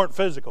scars that weren't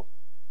physical.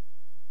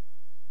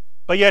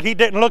 But yet he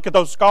didn't look at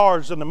those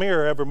scars in the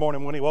mirror every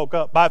morning when he woke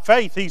up. By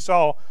faith he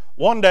saw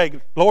one day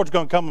the Lord's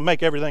going to come and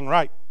make everything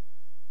right.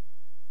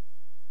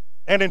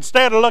 And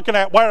instead of looking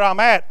at where I'm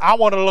at, I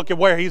want to look at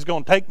where he's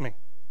going to take me.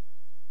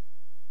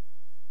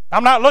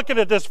 I'm not looking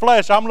at this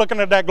flesh, I'm looking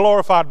at that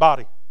glorified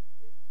body.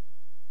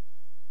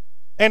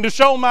 And to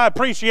show my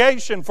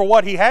appreciation for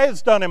what He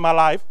has done in my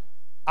life,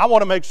 I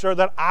want to make sure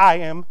that I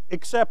am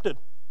accepted.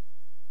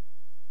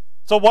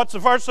 So what's the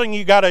first thing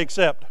you got to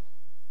accept?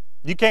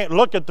 You can't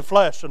look at the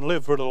flesh and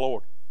live for the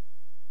Lord.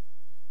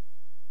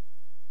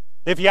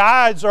 If your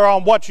eyes are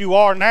on what you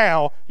are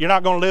now, you're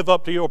not going to live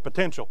up to your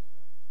potential.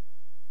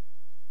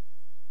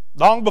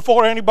 Long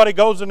before anybody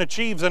goes and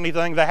achieves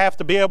anything, they have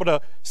to be able to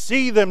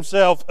see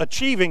themselves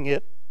achieving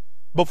it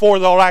before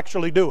they'll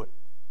actually do it.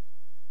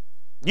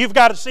 You've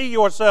got to see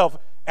yourself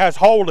as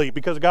holy,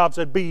 because God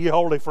said, "Be ye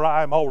holy, for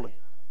I am holy,"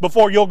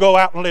 before you'll go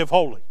out and live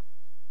holy.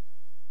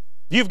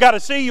 You've got to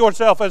see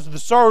yourself as the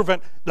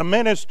servant, the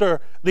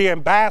minister, the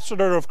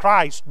ambassador of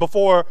Christ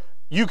before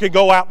you can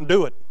go out and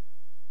do it.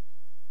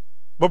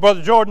 But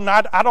Brother Jordan,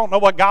 I don't know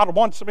what God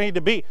wants me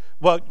to be.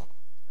 Well,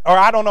 or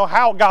I don't know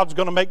how God's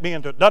going to make me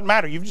into it. Doesn't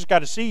matter. You've just got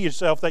to see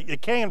yourself that you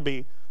can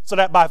be, so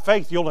that by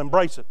faith you'll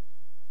embrace it.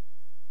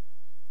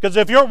 Because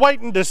if you're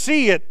waiting to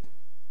see it,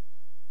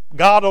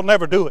 God will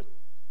never do it.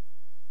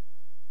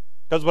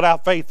 Because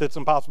without faith it's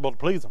impossible to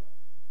please Him.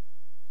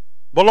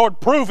 But Lord,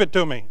 prove it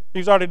to me.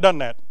 He's already done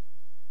that.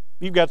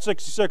 You've got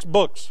 66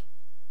 books.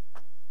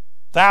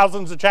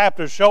 Thousands of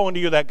chapters showing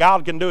to you that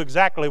God can do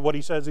exactly what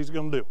He says He's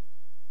going to do.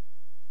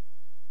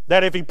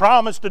 That if He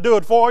promised to do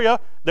it for you,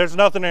 there's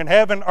nothing in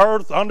heaven,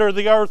 earth, under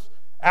the earth,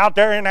 out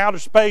there in outer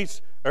space,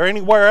 or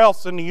anywhere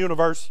else in the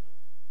universe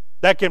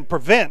that can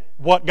prevent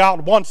what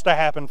God wants to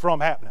happen from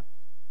happening.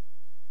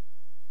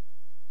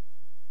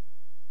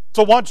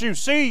 So once you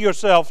see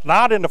yourself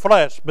not in the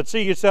flesh, but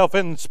see yourself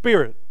in the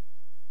Spirit,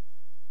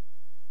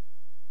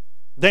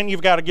 then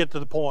you've got to get to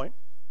the point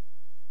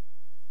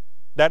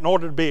that in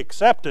order to be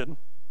accepted,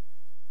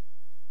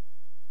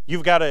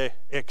 you've got to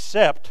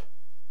accept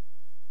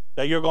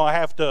that you're going to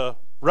have to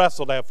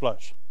wrestle that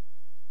flesh.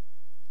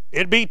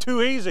 It'd be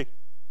too easy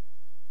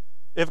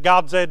if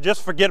God said,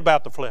 "Just forget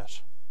about the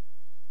flesh."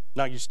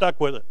 No, you're stuck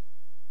with it.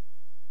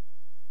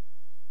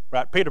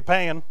 Right? Peter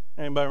Pan,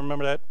 anybody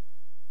remember that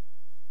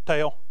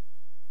tale?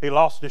 He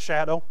lost his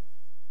shadow.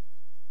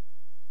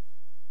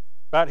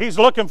 Right? He's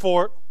looking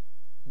for it,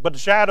 but the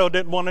shadow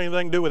didn't want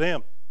anything to do with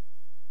him.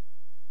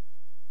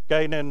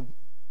 Okay, and then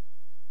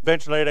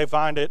eventually they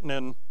find it, and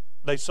then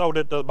they sewed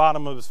it to the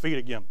bottom of his feet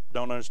again.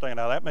 Don't understand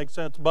how that makes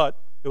sense,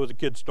 but it was a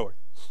kid's story.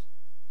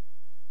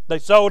 They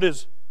sewed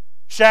his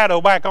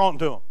shadow back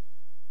onto him,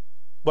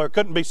 but it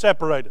couldn't be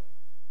separated.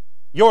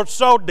 You're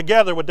sewed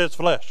together with this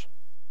flesh.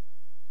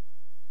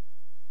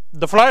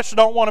 The flesh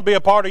don't want to be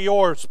a part of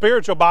your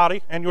spiritual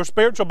body, and your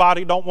spiritual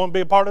body don't want to be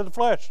a part of the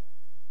flesh.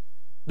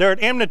 They're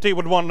at enmity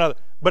with one another,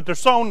 but they're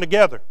sewn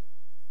together.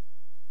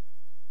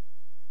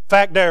 In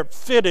fact, they're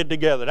fitted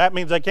together. That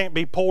means they can't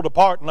be pulled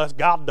apart unless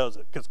God does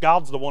it, because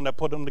God's the one that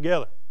put them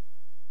together.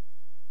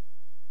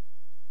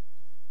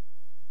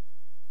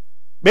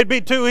 It'd be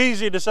too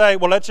easy to say,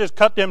 "Well, let's just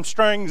cut them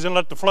strings and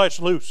let the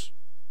flesh loose."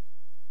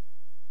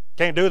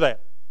 Can't do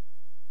that.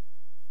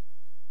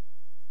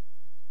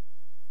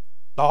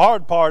 The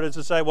hard part is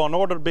to say, well, in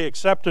order to be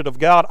accepted of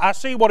God, I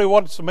see what He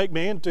wants to make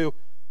me into,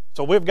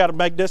 so we've got to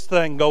make this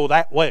thing go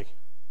that way.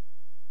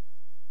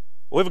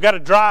 We've got to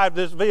drive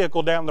this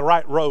vehicle down the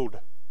right road.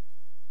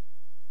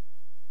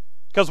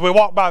 Because we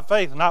walk by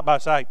faith, not by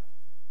sight.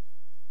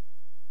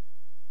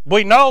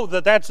 We know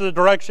that that's the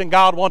direction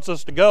God wants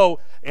us to go,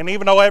 and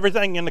even though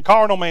everything in the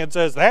carnal man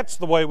says that's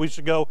the way we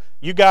should go,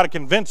 you got to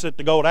convince it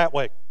to go that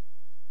way.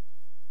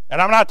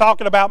 And I'm not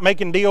talking about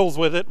making deals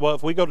with it. Well,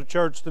 if we go to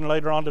church, then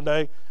later on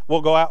today, we'll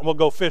go out and we'll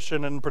go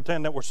fishing and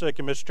pretend that we're sick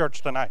and miss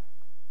church tonight.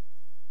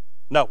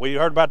 No, we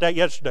heard about that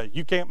yesterday.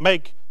 You can't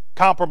make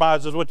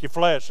compromises with your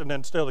flesh and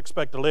then still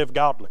expect to live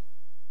godly.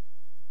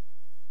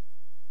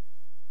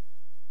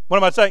 What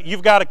am I saying?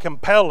 You've got to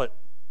compel it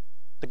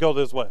to go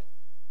this way.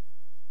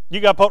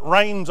 You got to put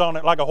reins on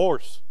it like a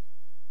horse.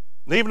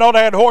 And even though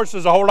that horse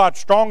is a whole lot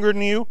stronger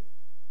than you,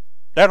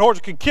 that horse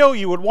could kill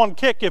you with one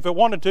kick if it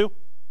wanted to.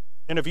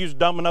 And if you're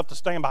dumb enough to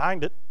stand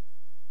behind it.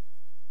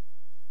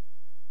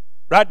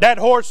 Right? That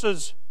horse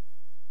is,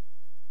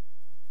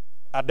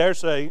 I dare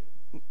say,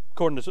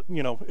 according to,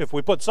 if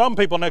we put some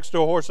people next to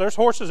a horse, there's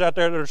horses out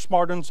there that are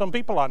smarter than some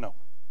people I know.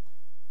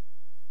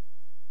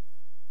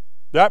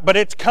 Right? But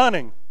it's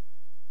cunning.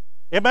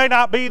 It may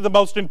not be the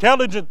most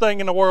intelligent thing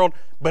in the world,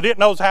 but it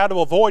knows how to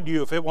avoid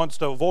you if it wants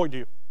to avoid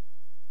you.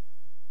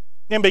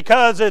 And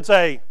because it's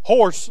a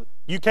horse,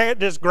 you can't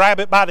just grab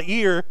it by the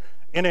ear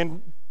and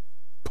then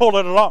pull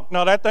it along.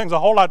 No, that thing's a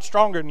whole lot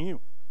stronger than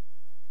you.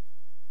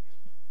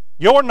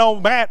 You're no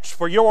match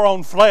for your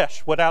own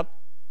flesh without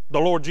the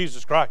Lord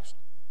Jesus Christ.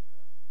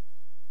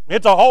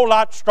 It's a whole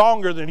lot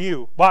stronger than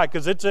you. Why?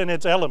 Because it's in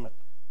its element.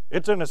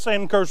 It's in a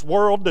sin-cursed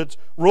world that's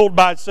ruled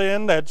by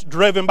sin, that's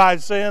driven by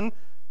sin.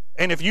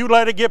 And if you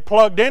let it get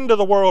plugged into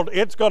the world,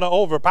 it's going to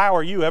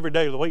overpower you every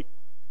day of the week.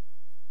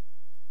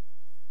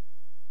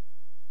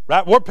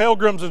 Right? We're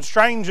pilgrims and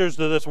strangers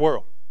to this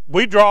world.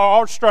 We draw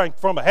our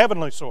strength from a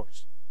heavenly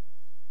source.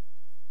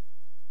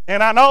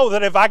 And I know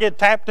that if I get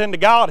tapped into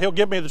God, He'll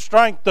give me the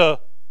strength to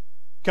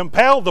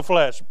compel the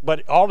flesh.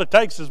 But all it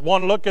takes is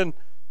one looking,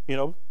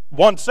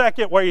 1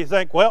 second where you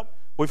think, well,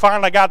 We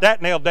finally got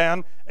that nailed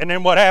down, and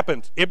then what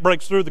happens? It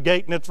breaks through the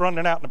gate and it's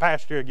running out in the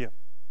pasture again.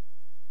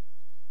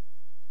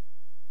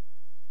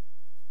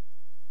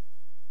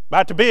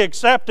 But to be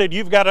accepted,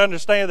 you've got to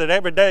understand that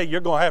every day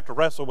you're going to have to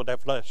wrestle with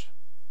that flesh.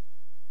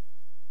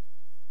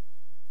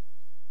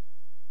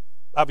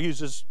 I've used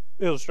this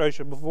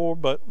illustration before,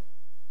 but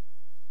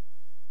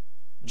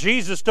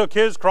Jesus took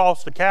his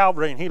cross to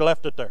Calvary and he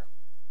left it there.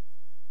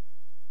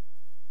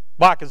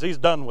 Why? Because he's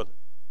done with it.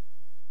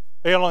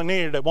 He only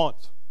needed it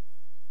once.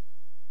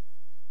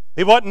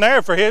 He wasn't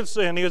there for his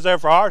sin, he was there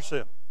for our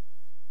sin.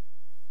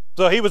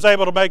 So he was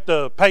able to make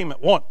the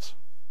payment once.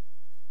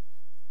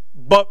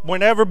 But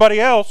when everybody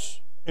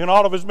else in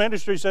all of his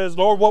ministry says,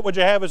 Lord, what would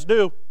you have us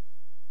do?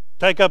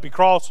 Take up your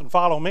cross and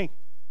follow me.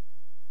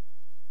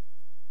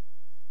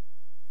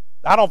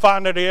 I don't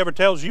find that he ever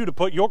tells you to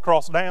put your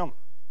cross down.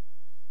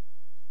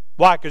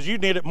 Why? Because you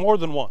need it more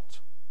than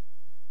once.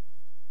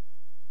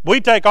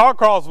 We take our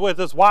cross with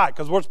us. Why?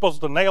 Because we're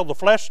supposed to nail the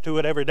flesh to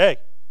it every day.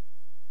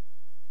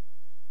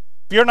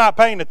 If you're not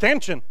paying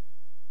attention,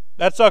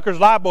 that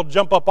sucker's liable to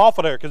jump up off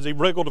of there because he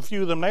wriggled a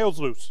few of them nails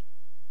loose.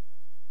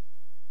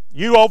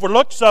 You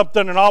overlook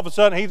something and all of a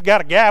sudden he's got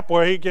a gap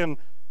where he can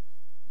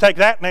take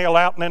that nail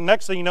out, and then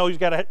next thing you know he's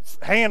got a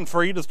hand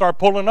free to start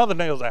pulling other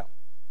nails out.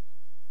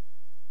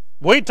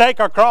 We take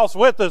our cross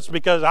with us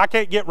because I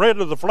can't get rid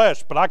of the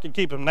flesh, but I can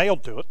keep him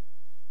nailed to it.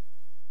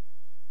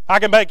 I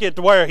can make it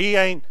to where he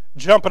ain't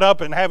jumping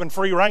up and having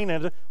free reign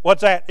in it.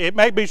 What's that? It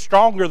may be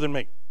stronger than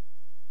me.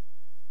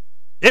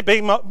 It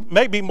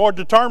may be more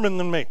determined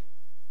than me.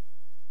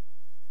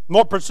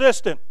 More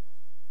persistent.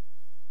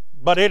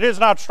 But it is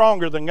not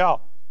stronger than God.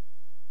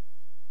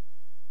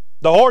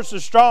 The horse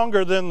is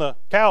stronger than the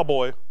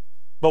cowboy,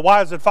 but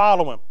why does it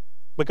follow him?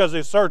 Because it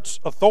asserts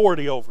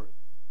authority over it,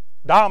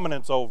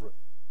 dominance over it.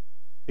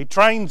 He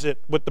trains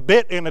it with the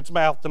bit in its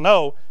mouth to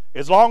know,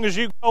 as long as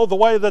you go the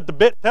way that the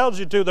bit tells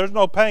you to, there's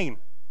no pain.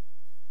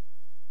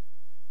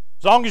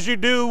 As long as you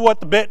do what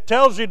the bit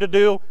tells you to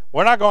do,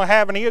 we're not going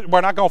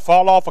to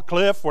fall off a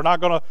cliff, we're not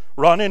going to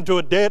run into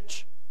a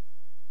ditch.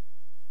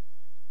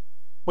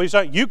 What do you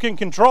say? You can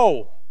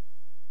control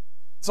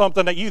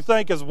something that you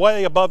think is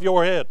way above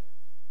your head.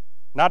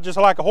 Not just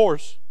like a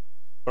horse,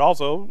 but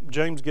also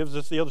James gives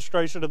us the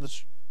illustration of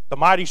the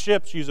mighty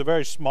ships use a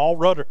very small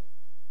rudder,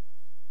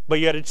 but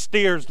yet it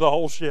steers the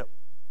whole ship.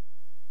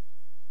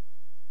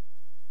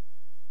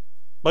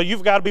 But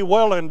you've got to be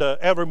willing to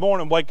every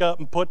morning wake up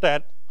and put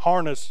that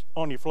harness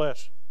on your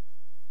flesh.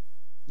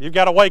 You've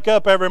got to wake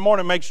up every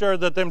morning and make sure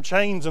that them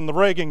chains and the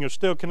rigging are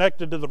still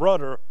connected to the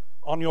rudder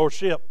on your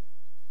ship,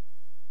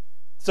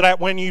 so that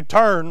when you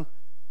turn,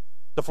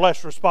 the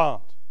flesh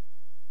responds.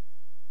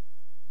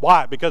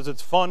 Why? Because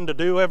it's fun to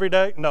do every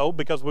day? No,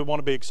 because we want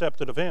to be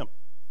accepted of him.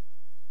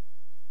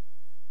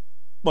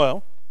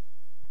 Well,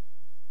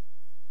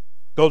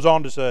 goes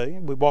on to say,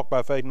 we walk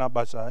by faith, not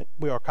by sight.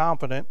 We are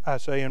confident, I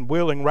say, and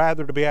willing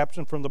rather to be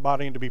absent from the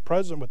body and to be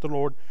present with the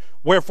Lord.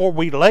 Wherefore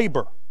we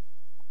labor.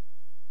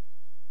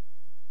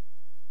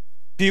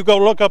 If you go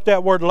look up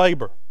that word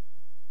labor,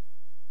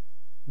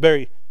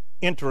 very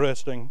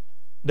interesting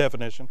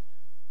definition.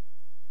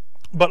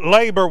 But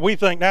labor, we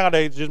think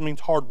nowadays, just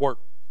means hard work.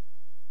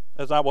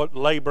 That's not what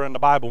labor in the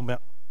Bible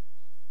meant.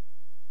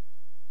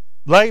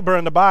 Labor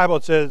in the Bible,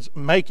 it says,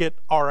 make it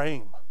our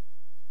aim.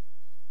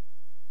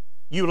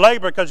 You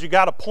labor because you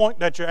got a point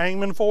that you're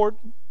aiming for,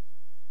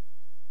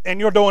 and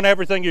you're doing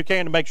everything you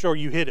can to make sure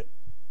you hit it.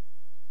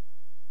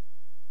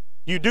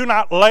 You do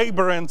not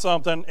labor in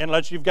something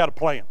unless you've got a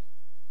plan.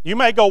 You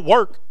may go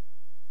work,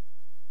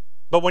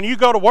 but when you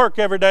go to work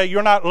every day,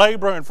 you're not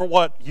laboring for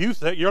what you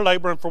think, you're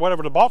laboring for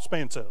whatever the boss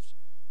man says.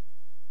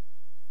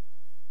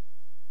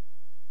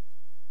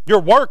 You're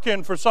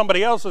working for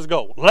somebody else's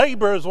goal.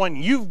 Labor is when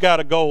you've got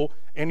a goal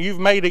and you've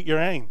made it your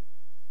aim.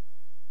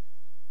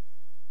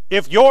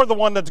 If you're the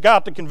one that's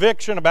got the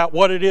conviction about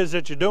what it is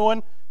that you're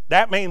doing,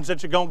 that means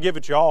that you're going to give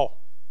it your all.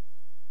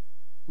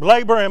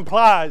 Labor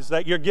implies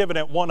that you're giving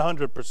it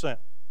 100%.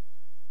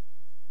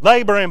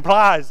 Labor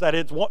implies that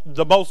it's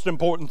the most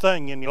important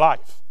thing in your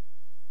life.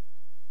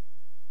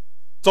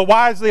 So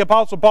why is the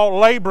Apostle Paul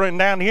laboring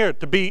down here?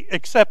 To be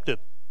accepted.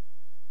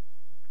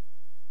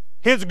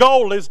 His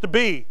goal is to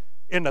be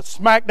in the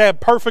smack dab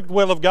perfect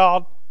will of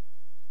God,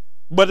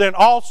 but then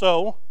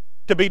also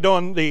to be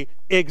doing the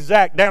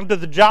exact, down to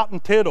the jot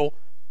and tittle,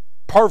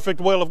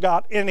 perfect will of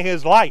God in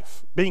his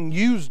life, being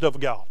used of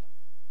God.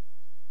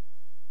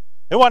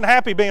 He wasn't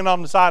happy being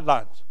on the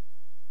sidelines.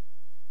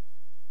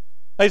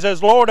 He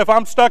says, Lord, if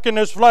I'm stuck in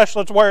this flesh,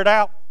 let's wear it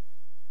out.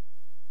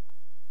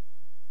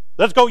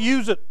 Let's go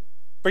use it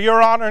for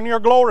your honor and your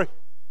glory.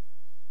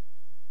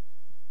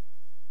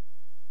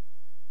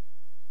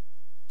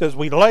 Says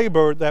we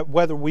labor that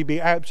whether we be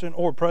absent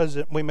or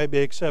present, we may be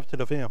accepted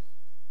of him.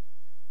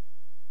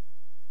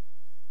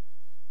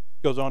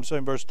 Goes on to say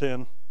in verse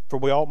 10, for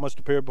we all must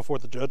appear before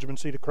the judgment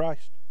seat of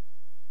Christ,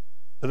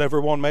 that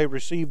everyone may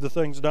receive the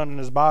things done in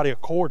his body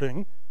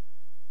according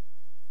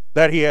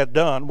that he had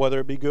done, whether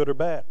it be good or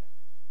bad.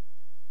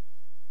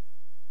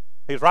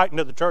 He's writing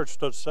to the church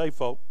to say,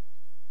 folk,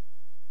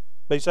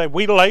 They say,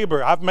 we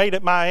labor. I've made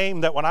it my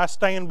aim that when I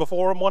stand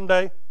before Him one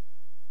day,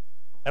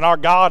 and our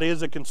God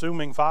is a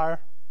consuming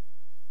fire,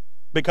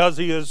 because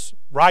He is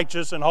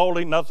righteous and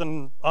holy,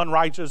 nothing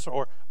unrighteous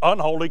or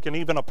unholy can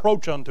even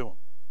approach unto Him.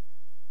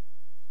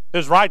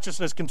 His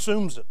righteousness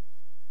consumes it.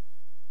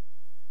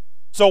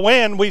 So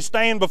when we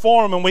stand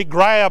before Him and we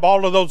grab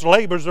all of those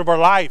labors of our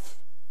life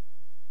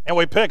and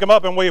we pick them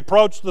up and we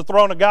approach the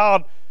throne of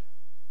God,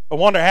 I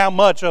wonder how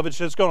much of it's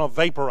just going to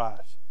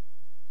vaporize.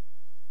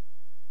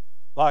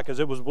 Like as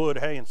it was wood,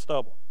 hay, and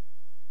stubble.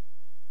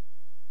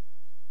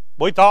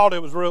 We thought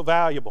it was real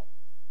valuable.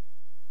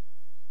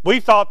 We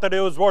thought that it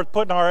was worth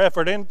putting our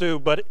effort into,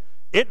 but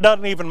it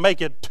doesn't even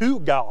make it to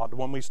God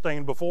when we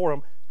stand before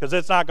Him, because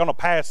it's not going to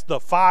pass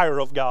the fire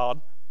of God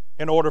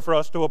in order for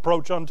us to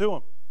approach unto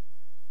Him.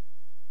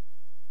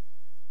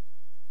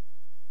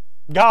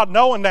 God,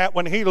 knowing that,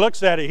 when He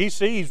looks at it, He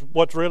sees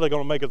what's really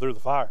going to make it through the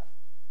fire.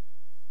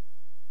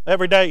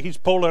 Every day He's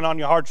pulling on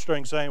your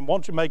heartstrings saying,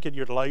 won't you make it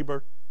your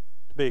labor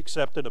to be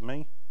accepted of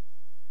me?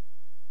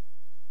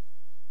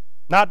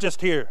 Not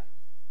just here,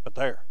 but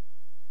there.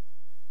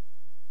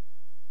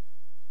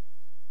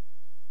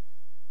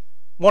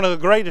 One of the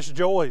greatest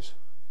joys,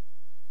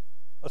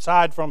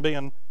 aside from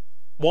being,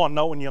 one,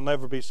 knowing you'll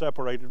never be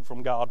separated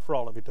from God for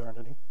all of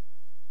eternity.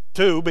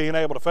 Two, being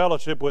able to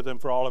fellowship with Him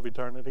for all of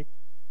eternity.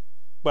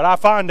 But I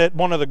find that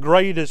one of the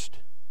greatest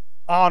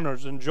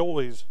honors and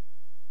joys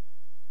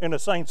in a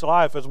saint's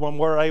life is when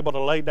we're able to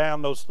lay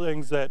down those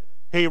things that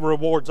He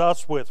rewards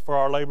us with for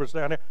our labors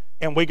down here,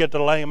 and we get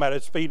to lay them at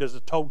His feet as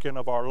a token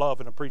of our love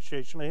and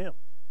appreciation of Him.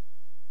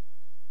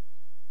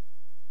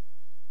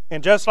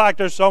 And just like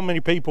there's so many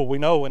people we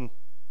know, and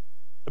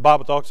the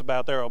Bible talks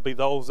about there will be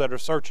those that are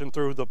searching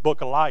through the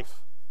book of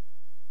life,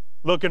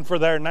 looking for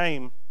their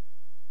name,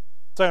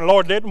 saying,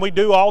 Lord, didn't we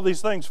do all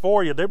these things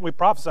for you? Didn't we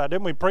prophesy?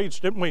 Didn't we preach?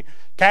 Didn't we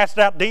cast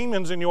out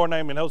demons in your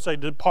name? And He'll say,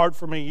 depart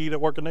from me, ye that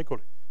work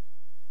iniquity.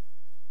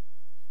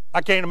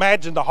 I can't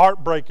imagine the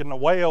heartbreak and the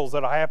wails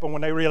that'll happen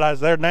when they realize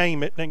their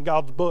name isn't in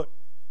God's book.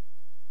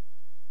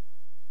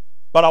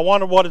 But I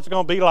wonder what it's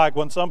going to be like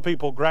when some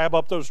people grab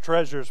up those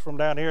treasures from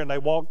down here and they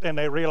walk and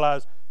they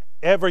realize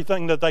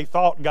everything that they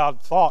thought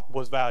God thought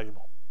was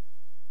valuable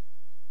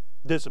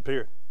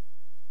disappeared.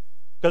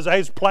 Because they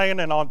was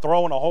planning on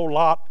throwing a whole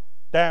lot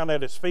down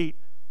at His feet,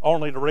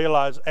 only to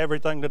realize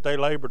everything that they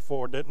labored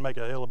for didn't make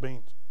a hill of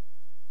beans.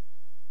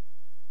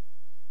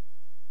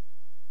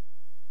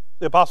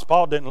 The Apostle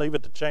Paul didn't leave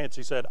it to chance.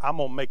 He said, I'm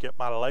going to make it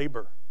my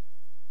labor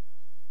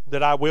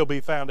that I will be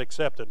found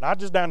accepted. Not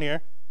just down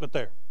here, but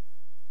there.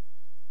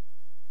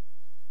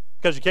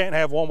 Because you can't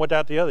have one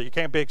without the other. You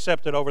can't be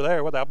accepted over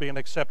there without being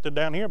accepted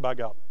down here by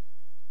God.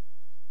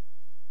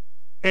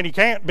 And you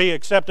can't be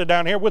accepted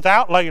down here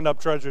without laying up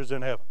treasures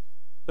in heaven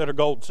that are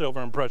gold, silver,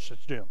 and precious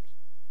gems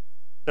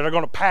that are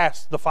going to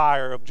pass the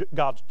fire of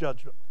God's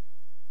judgment.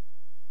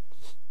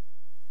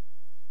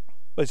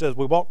 But he says,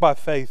 we walk by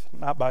faith,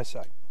 not by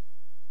sight.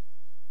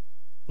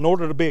 In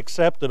order to be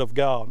accepted of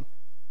God,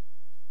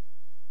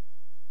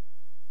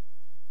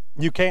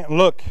 you can't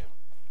look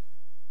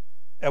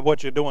at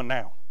what you're doing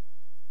now.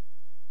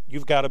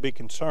 You've got to be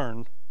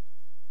concerned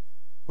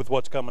with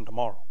what's coming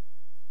tomorrow.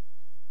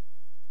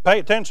 Pay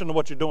attention to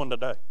what you're doing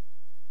today.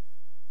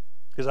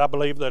 Because I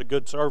believe that a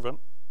good servant,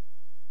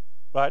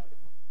 right,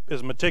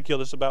 is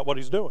meticulous about what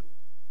he's doing.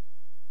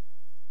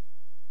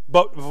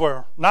 But if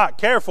we're not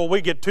careful,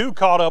 we get too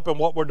caught up in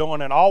what we're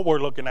doing, and all we're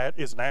looking at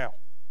is now.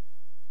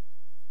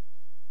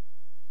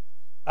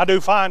 I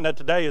do find that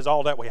today is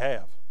all that we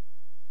have.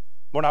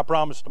 We're not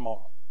promised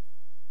tomorrow.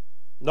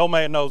 No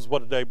man knows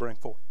what a day brings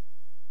forth.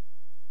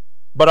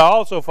 But I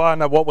also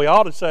find that what we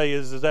ought to say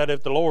is that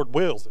if the Lord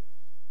wills it,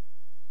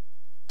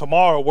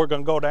 tomorrow we're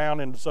going to go down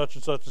into such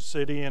and such a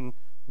city and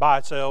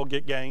buy, sell,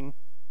 get gain,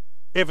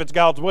 if it's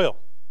God's will.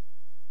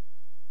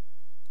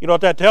 You know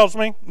what that tells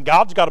me?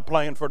 God's got a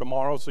plan for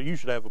tomorrow, so you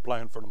should have a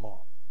plan for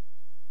tomorrow.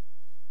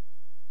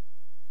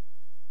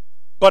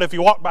 But if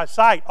you walk by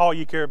sight, all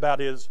you care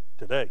about is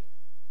today.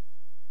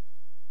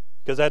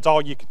 Because that's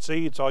all you can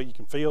see, it's all you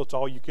can feel, it's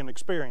all you can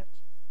experience.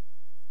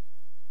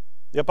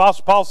 The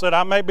Apostle Paul said,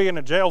 I may be in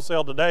a jail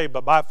cell today,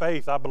 but by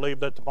faith I believe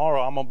that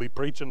tomorrow I'm going to be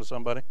preaching to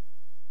somebody.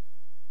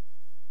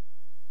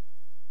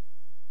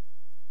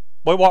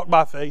 We walk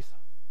by faith.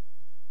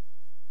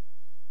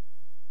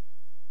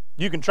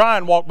 You can try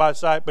and walk by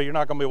sight, but you're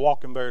not going to be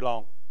walking very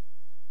long.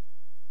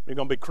 You're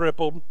going to be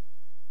crippled.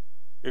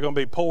 You're going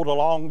to be pulled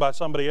along by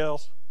somebody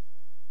else.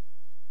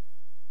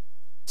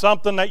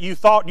 Something that you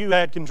thought you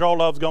had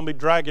control of is going to be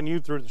dragging you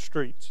through the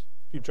streets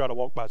if you try to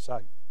walk by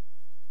sight.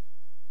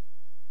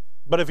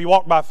 But if you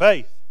walk by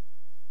faith,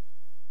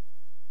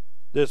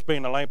 this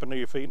being a lamp unto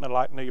your feet and a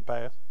light unto your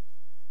path,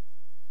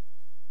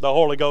 the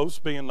Holy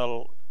Ghost being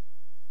the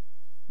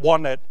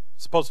one that's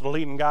supposed to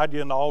lead and guide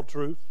you into all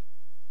truth,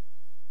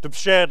 to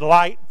shed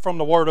light from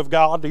the Word of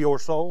God to your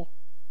soul,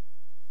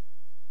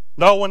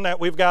 knowing that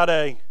we've got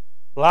a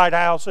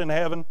lighthouse in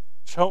heaven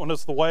showing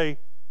us the way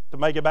to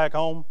make it back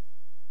home.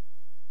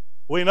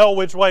 We know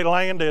which way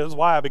land is.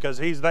 Why? Because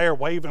He's there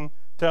waving,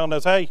 telling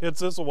us, hey,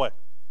 it's this way.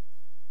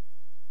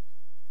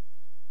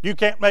 You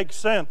can't make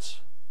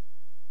sense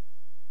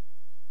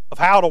of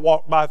how to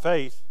walk by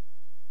faith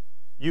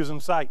using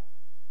sight.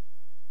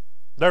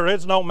 There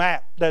is no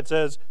map that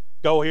says,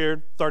 go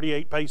here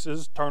 38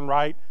 paces, turn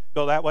right,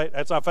 go that way.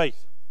 That's not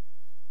faith.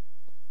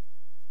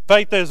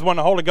 Faith is when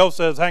the Holy Ghost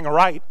says, hang a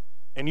right,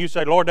 and you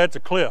say, Lord, that's a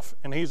cliff.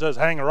 And he says,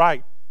 hang a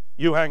right.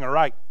 You hang a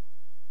right.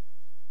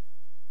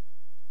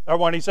 Or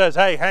when he says,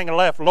 hey, hang a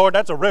left. Lord,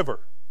 that's a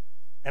river.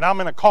 And I'm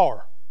in a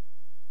car.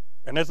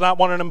 And it's not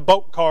one of them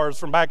boat cars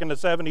from back in the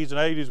 70s and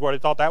 80s where they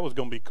thought that was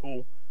going to be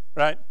cool.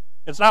 Right?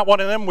 It's not one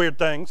of them weird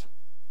things.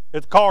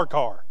 It's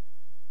car.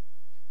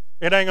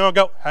 It ain't going to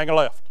go, hang a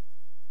left.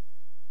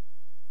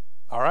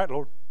 All right,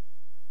 Lord.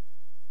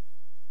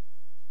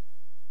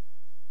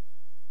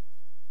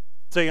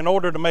 See, in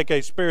order to make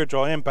a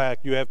spiritual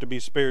impact, you have to be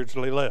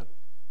spiritually led.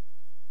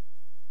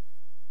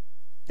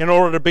 In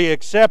order to be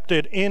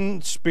accepted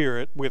in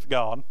spirit with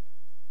God,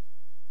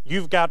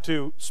 you've got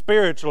to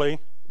spiritually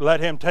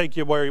let Him take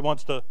you where He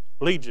wants to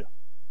lead you.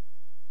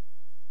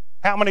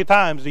 How many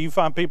times do you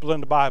find people in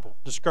the Bible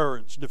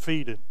discouraged,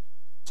 defeated,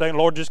 saying,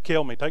 Lord, just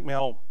kill me, take me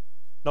home.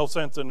 No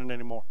sense in it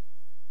anymore.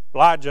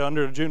 Elijah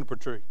under the juniper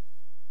tree.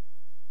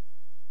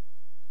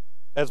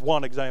 As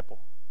one example.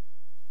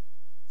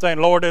 Saying,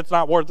 Lord, it's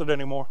not worth it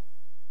anymore.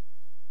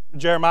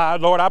 Jeremiah,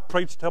 Lord, I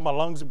preached till my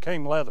lungs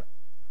became leather.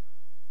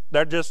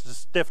 They're just as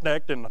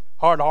stiff-necked and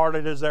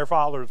hard-hearted as their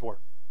fathers were.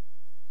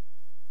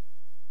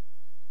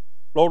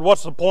 Lord,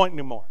 what's the point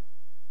anymore?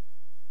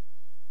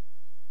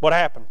 What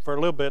happened? For a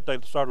little bit, they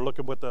started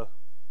looking with the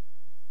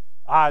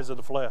eyes of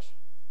the flesh.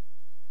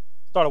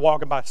 Started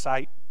walking by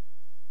sight.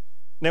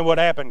 And then what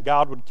happened?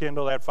 God would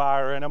kindle that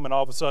fire in them, and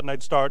all of a sudden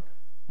they'd start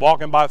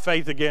walking by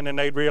faith again, and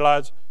they'd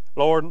realize,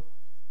 Lord,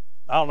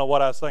 I don't know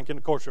what I was thinking.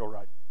 Of course you're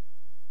right.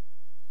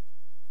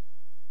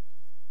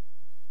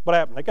 What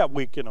happened? They got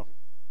weak in a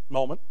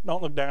moment.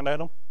 Don't look down at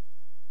them.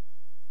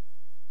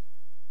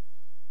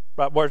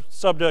 But we're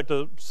subject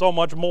to so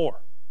much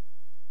more.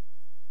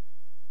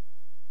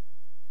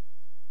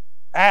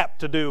 Apt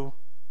to do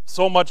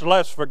so much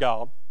less for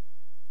God.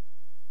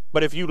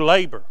 But if you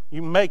labor,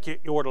 you make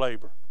it your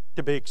labor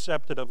to be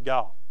accepted of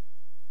God.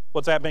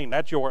 What's that mean?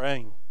 That's your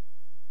aim.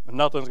 And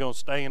nothing's going to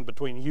stand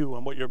between you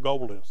and what your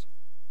goal is.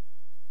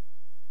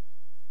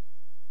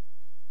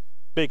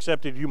 Be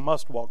accepted, you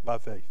must walk by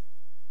faith.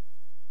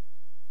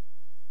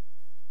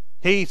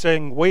 He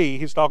saying we,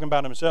 he's talking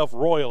about himself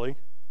royally,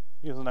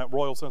 using that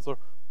royal sense of,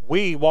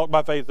 we walk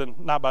by faith and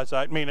not by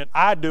sight, meaning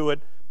I do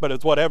it, but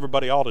it's what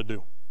everybody ought to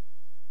do.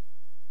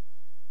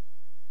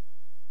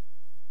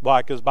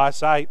 Why? Because by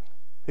sight,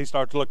 he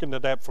starts looking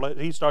at that flesh.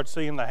 He starts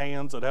seeing the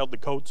hands that held the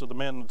coats of the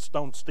men that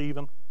stoned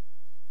Stephen.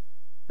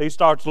 He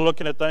starts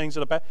looking at things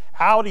in the past.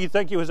 How do you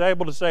think he was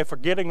able to say,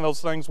 forgetting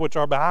those things which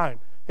are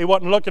behind? He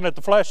wasn't looking at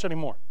the flesh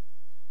anymore.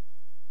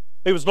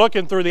 He was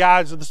looking through the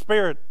eyes of the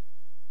Spirit.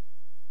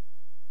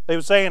 He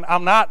was saying,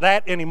 I'm not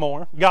that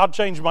anymore. God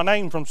changed my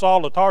name from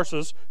Saul of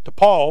Tarsus to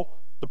Paul,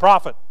 the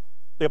prophet,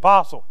 the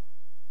apostle,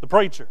 the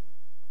preacher.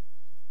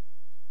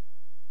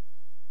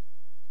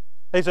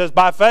 He says,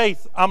 by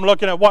faith, I'm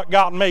looking at what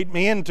God made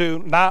me into,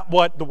 not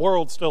what the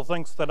world still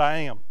thinks that I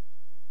am.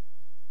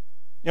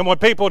 And when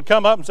people would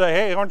come up and say,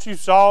 hey, aren't you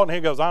Saul? And he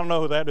goes, I don't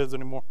know who that is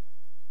anymore.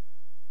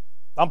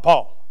 I'm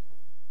Paul.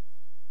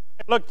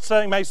 It looked the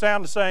same, may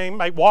sound the same,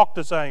 may walk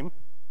the same,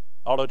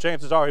 although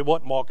chances are he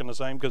wasn't walking the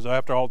same, because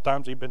after all the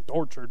times he'd been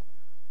tortured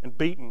and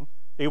beaten,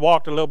 he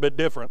walked a little bit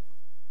different.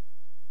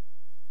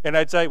 And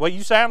they'd say, well,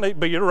 you sound it,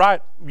 but you're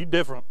right, you're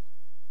different.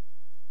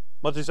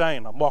 What's he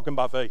saying? I'm walking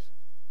by faith.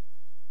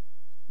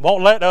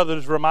 Won't let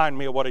others remind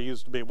me of what I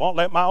used to be. Won't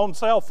let my own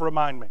self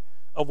remind me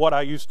of what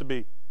I used to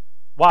be.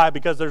 Why?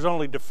 Because there's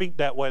only defeat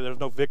that way. There's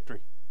no victory.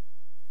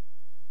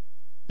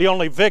 The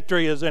only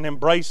victory is in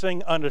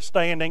embracing,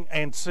 understanding,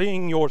 and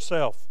seeing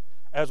yourself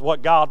as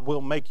what God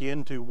will make you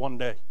into one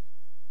day.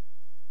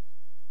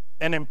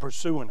 And in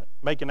pursuing it,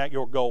 making that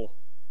your goal.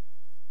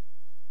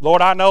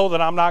 Lord, I know that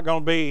I'm not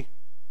going to be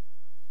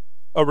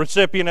a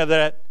recipient of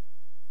that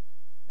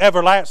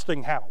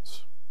everlasting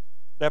house,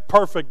 that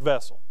perfect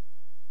vessel.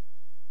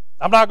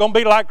 I'm not going to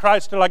be like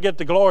Christ till I get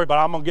to glory, but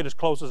I'm going to get as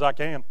close as I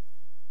can.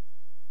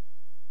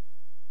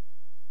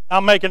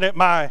 I'm making it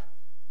my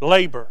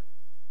labor.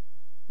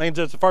 Means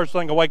it's the first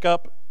thing I wake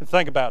up and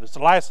think about. It's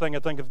the last thing I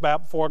think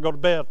about before I go to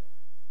bed.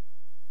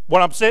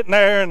 When I'm sitting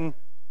there and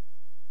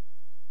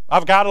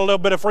I've got a little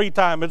bit of free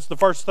time, it's the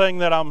first thing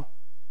that I'm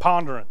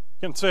pondering,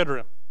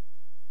 considering.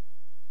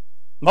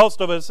 Most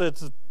of us,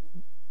 it's the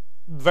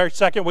very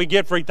second we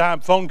get free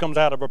time, phone comes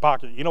out of our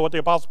pocket. You know what the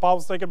Apostle Paul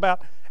was thinking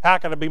about? How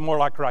can I be more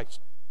like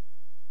Christ?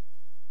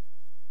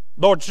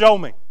 Lord, show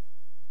me.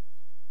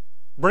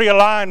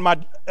 Realign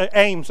my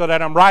aim so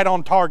that I'm right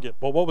on target.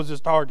 Well, what was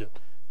his target?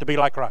 To be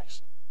like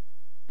Christ.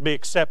 To be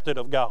accepted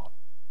of God.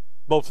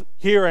 Both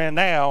here and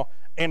now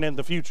and in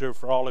the future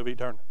for all of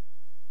eternity.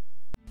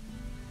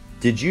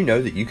 Did you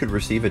know that you could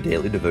receive a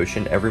daily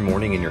devotion every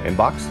morning in your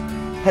inbox?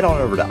 Head on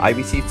over to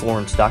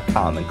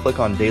ibcflorence.com and click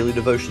on Daily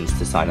Devotions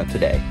to sign up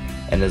today.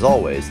 And as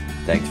always,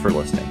 thanks for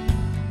listening.